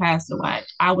before she passed away,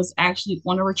 I was actually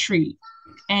on a retreat,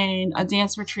 and a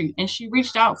dance retreat, and she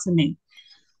reached out to me,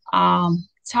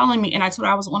 telling me, and I told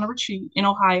her I was on a retreat in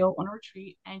Ohio on a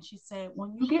retreat, and she said,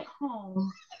 when you get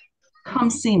home, come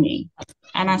see me.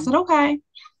 And I said, okay.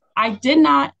 I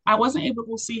wasn't able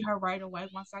to see her right away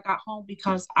once I got home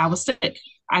because I was sick.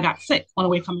 I got sick on the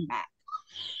way coming back.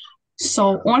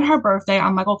 So on her birthday,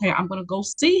 I'm like, okay, I'm going to go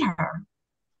see her,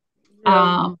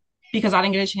 because I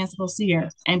didn't get a chance to go see her.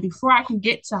 And before I can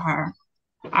get to her,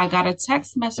 I got a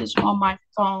text message on my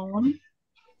phone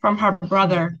from her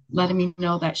brother letting me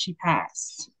know that she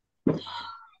passed.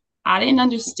 I didn't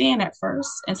understand at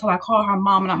first until I called her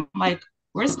mom, and I'm like,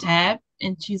 where's Tab?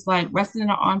 And she's like, resting in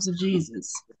the arms of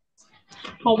Jesus.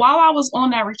 But while I was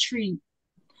on that retreat,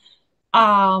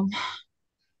 God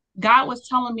was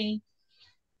telling me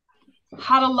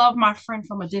how to love my friend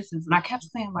from a distance. And I kept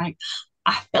saying, like,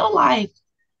 I feel like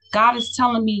God is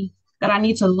telling me that I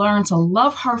need to learn to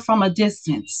love her from a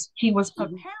distance. He was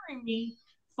preparing me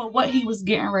for what he was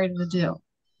getting ready to do.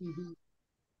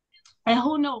 And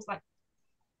who knows, like,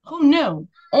 who knew?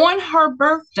 On her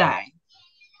birthday.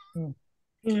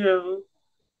 Yeah.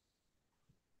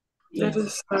 That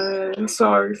is sad. I'm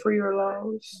sorry for your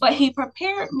loss. But he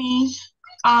prepared me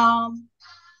to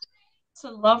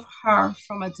love her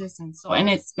from a distance. So, and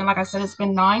it's been, like I said, it's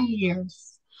been 9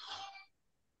 years.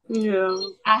 Yeah.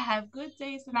 I have good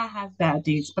days and I have bad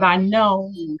days, but I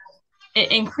know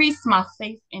it increased my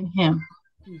faith in him.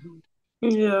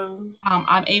 Yeah.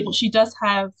 I'm able, she does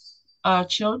have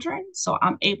children, so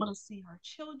I'm able to see her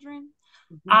children.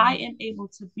 I am able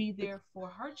to be there for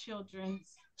her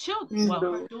children's children. Well,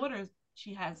 her daughters,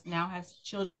 she now has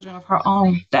children of her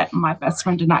own that my best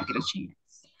friend did not get a chance.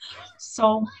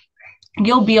 So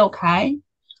you'll be okay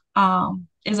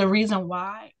is a reason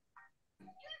why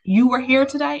you were here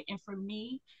today, and for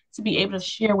me to be able to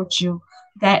share with you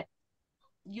that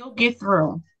you'll get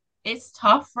through. It's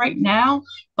tough right now,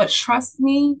 but trust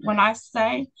me when I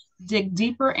say dig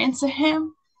deeper into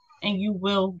him and you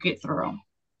will get through.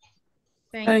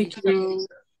 Thank you.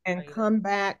 And come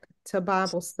back to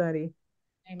Bible study.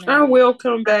 Amen. I will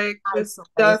come back, Miss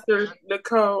Dr.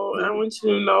 Nicole. I want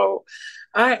you to know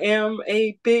I am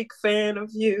a big fan of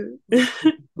you.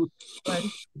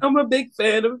 I'm a big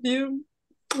fan of you.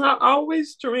 I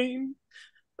always dream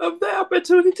of the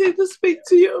opportunity to speak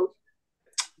to you.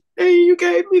 And you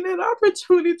gave me that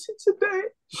opportunity today.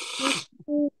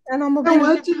 And I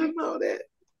want you to know that.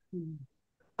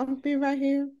 I'm going to be right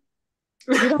here.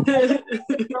 You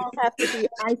don't have to be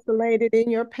isolated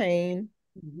in your pain.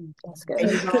 That's good.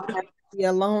 And you don't have to be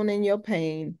alone in your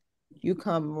pain. You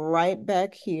come right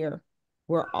back here.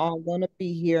 We're all going to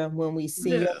be here when we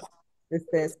see you. It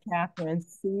says, Catherine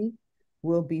C.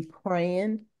 We'll be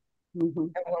praying. And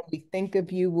when we think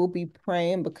of you, we'll be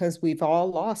praying, because we've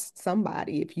all lost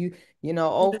somebody. If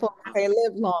old folks say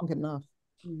live long enough.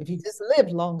 If you just live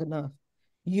long enough,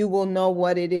 you will know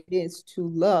what it is to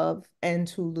love and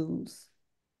to lose.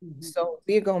 So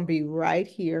we're going to be right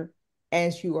here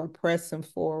as you are pressing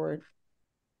forward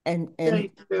and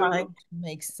trying to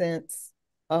make sense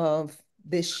of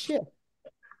this shift,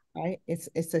 right?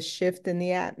 It's a shift in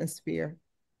the atmosphere.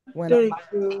 Thank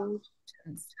you.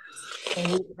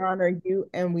 And we honor you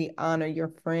and we honor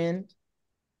your friend.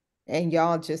 And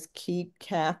y'all just keep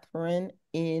Catherine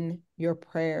in your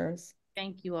prayers.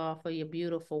 Thank you all for your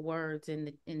beautiful words in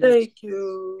the Thank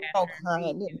you. So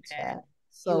kind in chat. You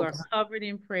So are kind. covered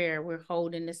in prayer. We're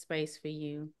holding the space for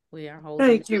you. We are holding.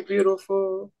 Thank you,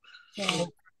 beautiful.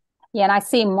 Yeah, and I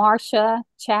see Marcia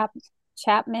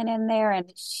Chapman in there,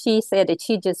 and she said that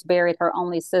she just buried her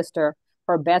only sister,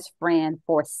 her best friend,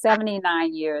 for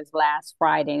 79 years last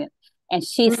Friday. And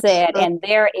she said, and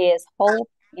there is hope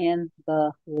in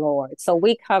the Lord. So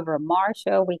we cover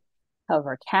Marcia, we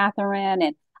cover Catherine,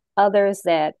 and others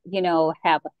that, you know,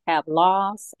 have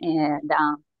lost, and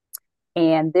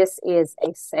this is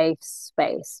a safe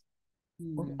space,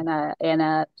 in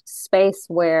a space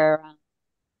where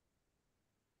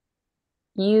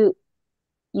you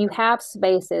have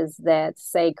spaces that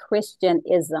say Christian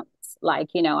isms, like,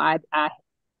 you know, I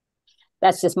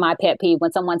that's just my pet peeve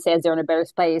when someone says they're in a better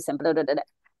space and blah, blah, blah, blah.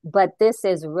 But this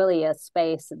is really a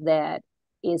space that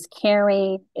is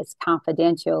caring, it's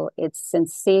confidential, it's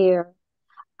sincere,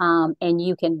 and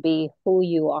you can be who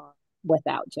you are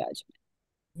without judgment.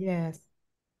 Yes.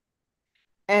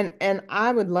 And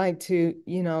I would like to,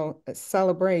 you know,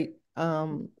 celebrate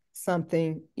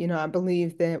something. You know, I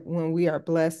believe that when we are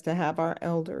blessed to have our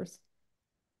elders,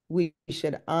 we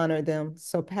should honor them.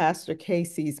 So Pastor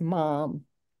Kasey's mom,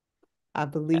 I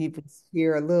believe, was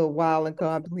here a little while ago.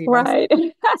 I believe Right.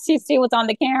 She was on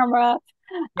the camera.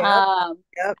 Yep.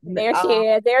 Yep. There she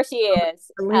is. There she is.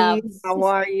 How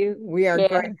are you? We are Yeah.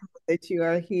 grateful that you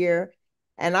are here.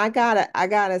 And I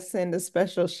gotta send a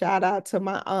special shout out to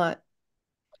my aunt.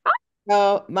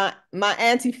 Oh, my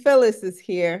Auntie Phyllis is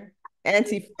here.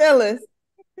 Auntie Phyllis,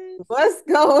 what's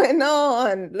going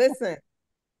on? Listen,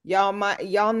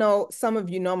 y'all know, some of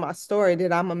you know my story,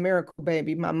 that I'm a miracle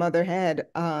baby. My mother had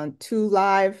 2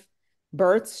 live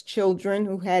births, children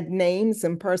who had names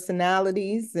and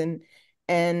personalities,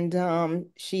 and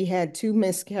she had 2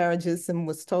 miscarriages and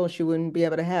was told she wouldn't be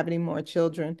able to have any more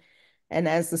children. And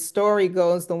as the story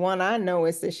goes, the one I know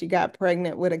is that she got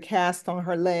pregnant with a cast on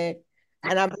her leg.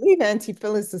 And I believe Auntie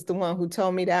Phyllis is the one who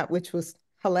told me that, which was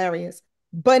hilarious.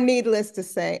 But needless to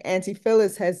say, Auntie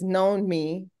Phyllis has known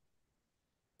me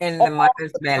in the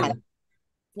mother's belly.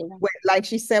 Like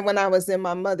she said, when I was in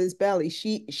my mother's belly,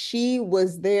 she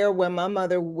was there when my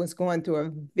mother was going through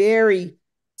a very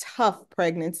tough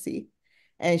pregnancy.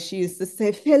 And she used to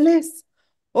say, Phyllis,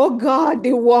 oh God,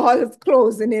 the wall is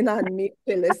closing in on me,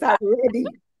 Phyllis. I'm ready.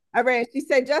 I'm ready. She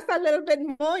said, just a little bit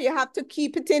more. You have to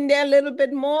keep it in there a little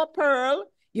bit more, Pearl.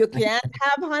 You can't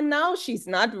have her now. She's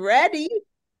not ready.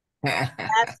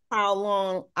 That's how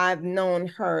long I've known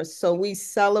her. So we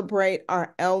celebrate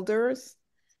our elders.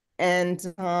 And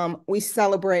we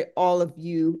celebrate all of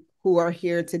you who are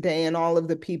here today and all of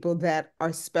the people that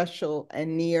are special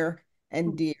and near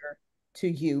and dear to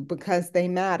you, because they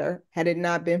matter. Had it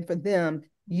not been for them,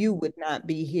 you would not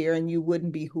be here and you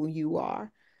wouldn't be who you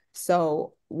are.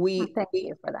 So Thank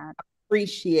you for that.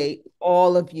 Appreciate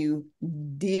all of you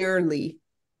dearly.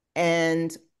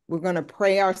 And we're going to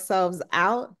pray ourselves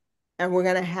out, and we're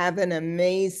going to have an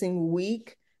amazing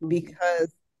week,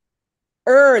 because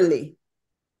early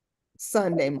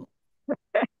Sunday morning.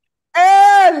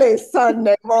 Hallelujah.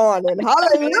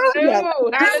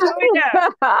 Hallelujah.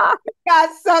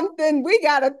 We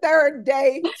got a third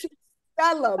day to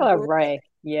celebrate.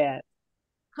 Yes.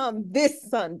 Come this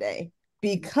Sunday,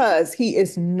 because he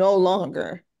is no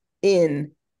longer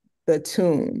in the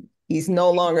tomb. He's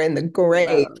no longer in the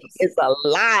grave. He is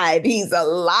alive. He's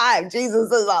alive.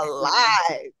 Jesus is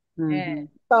alive. Mm-hmm.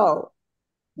 So,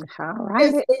 all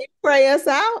right. Can you pray us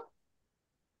out?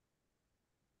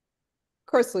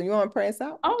 Crystal, you want to pray us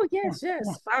out? Oh, yes.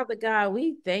 Father God,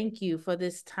 we thank you for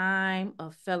this time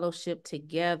of fellowship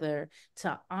together,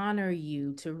 to honor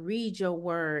you, to read your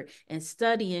word and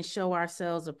study and show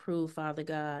ourselves approved, Father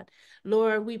God.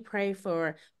 Lord, we pray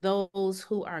for those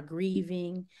who are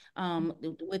grieving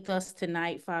with us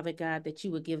tonight, Father God, that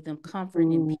you would give them comfort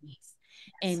and peace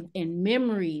and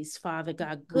memories, Father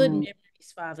God, good memories,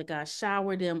 Father God.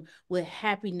 Shower them with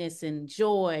happiness and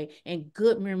joy and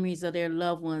good memories of their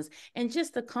loved ones, and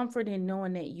just the comfort in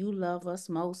knowing that you love us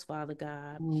most, Father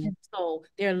God. So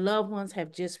their loved ones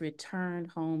have just returned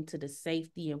home to the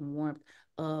safety and warmth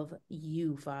of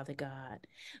you, Father God.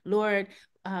 Lord,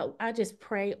 I just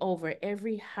pray over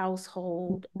every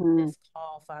household on this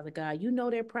call, Father God. You know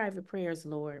their private prayers,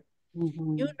 Lord.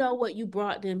 You know what you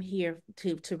brought them here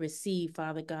to receive,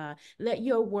 Father God. Let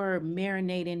your word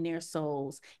marinate in their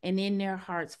souls and in their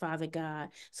hearts, Father God,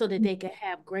 so that they can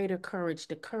have greater courage,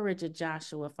 the courage of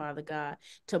Joshua, Father God,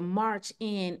 to march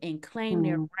in and claim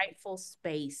their rightful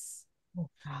space.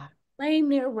 Claim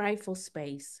their rightful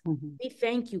space. We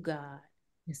thank you, God.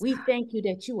 We thank you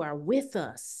that you are with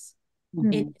us.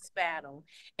 in this battle.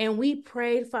 And we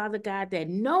prayed, Father God, that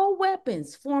no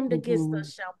weapons formed against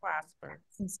us shall prosper.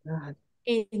 Yes, God.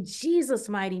 In Jesus'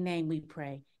 mighty name we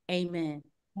pray. Amen.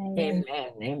 Amen.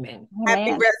 Amen.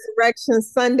 Happy Resurrection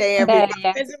Sunday, everybody.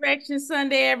 Resurrection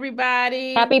Sunday,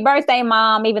 everybody. Happy birthday,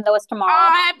 Mom, even though it's tomorrow.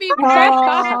 Oh, happy birthday.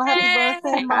 Oh, happy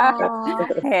birthday, Mom.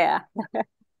 Yeah.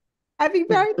 Happy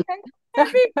birthday.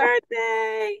 Happy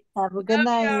birthday. Have a good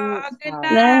night. Y'all. Good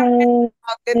night. Night.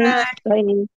 Good night. Bye.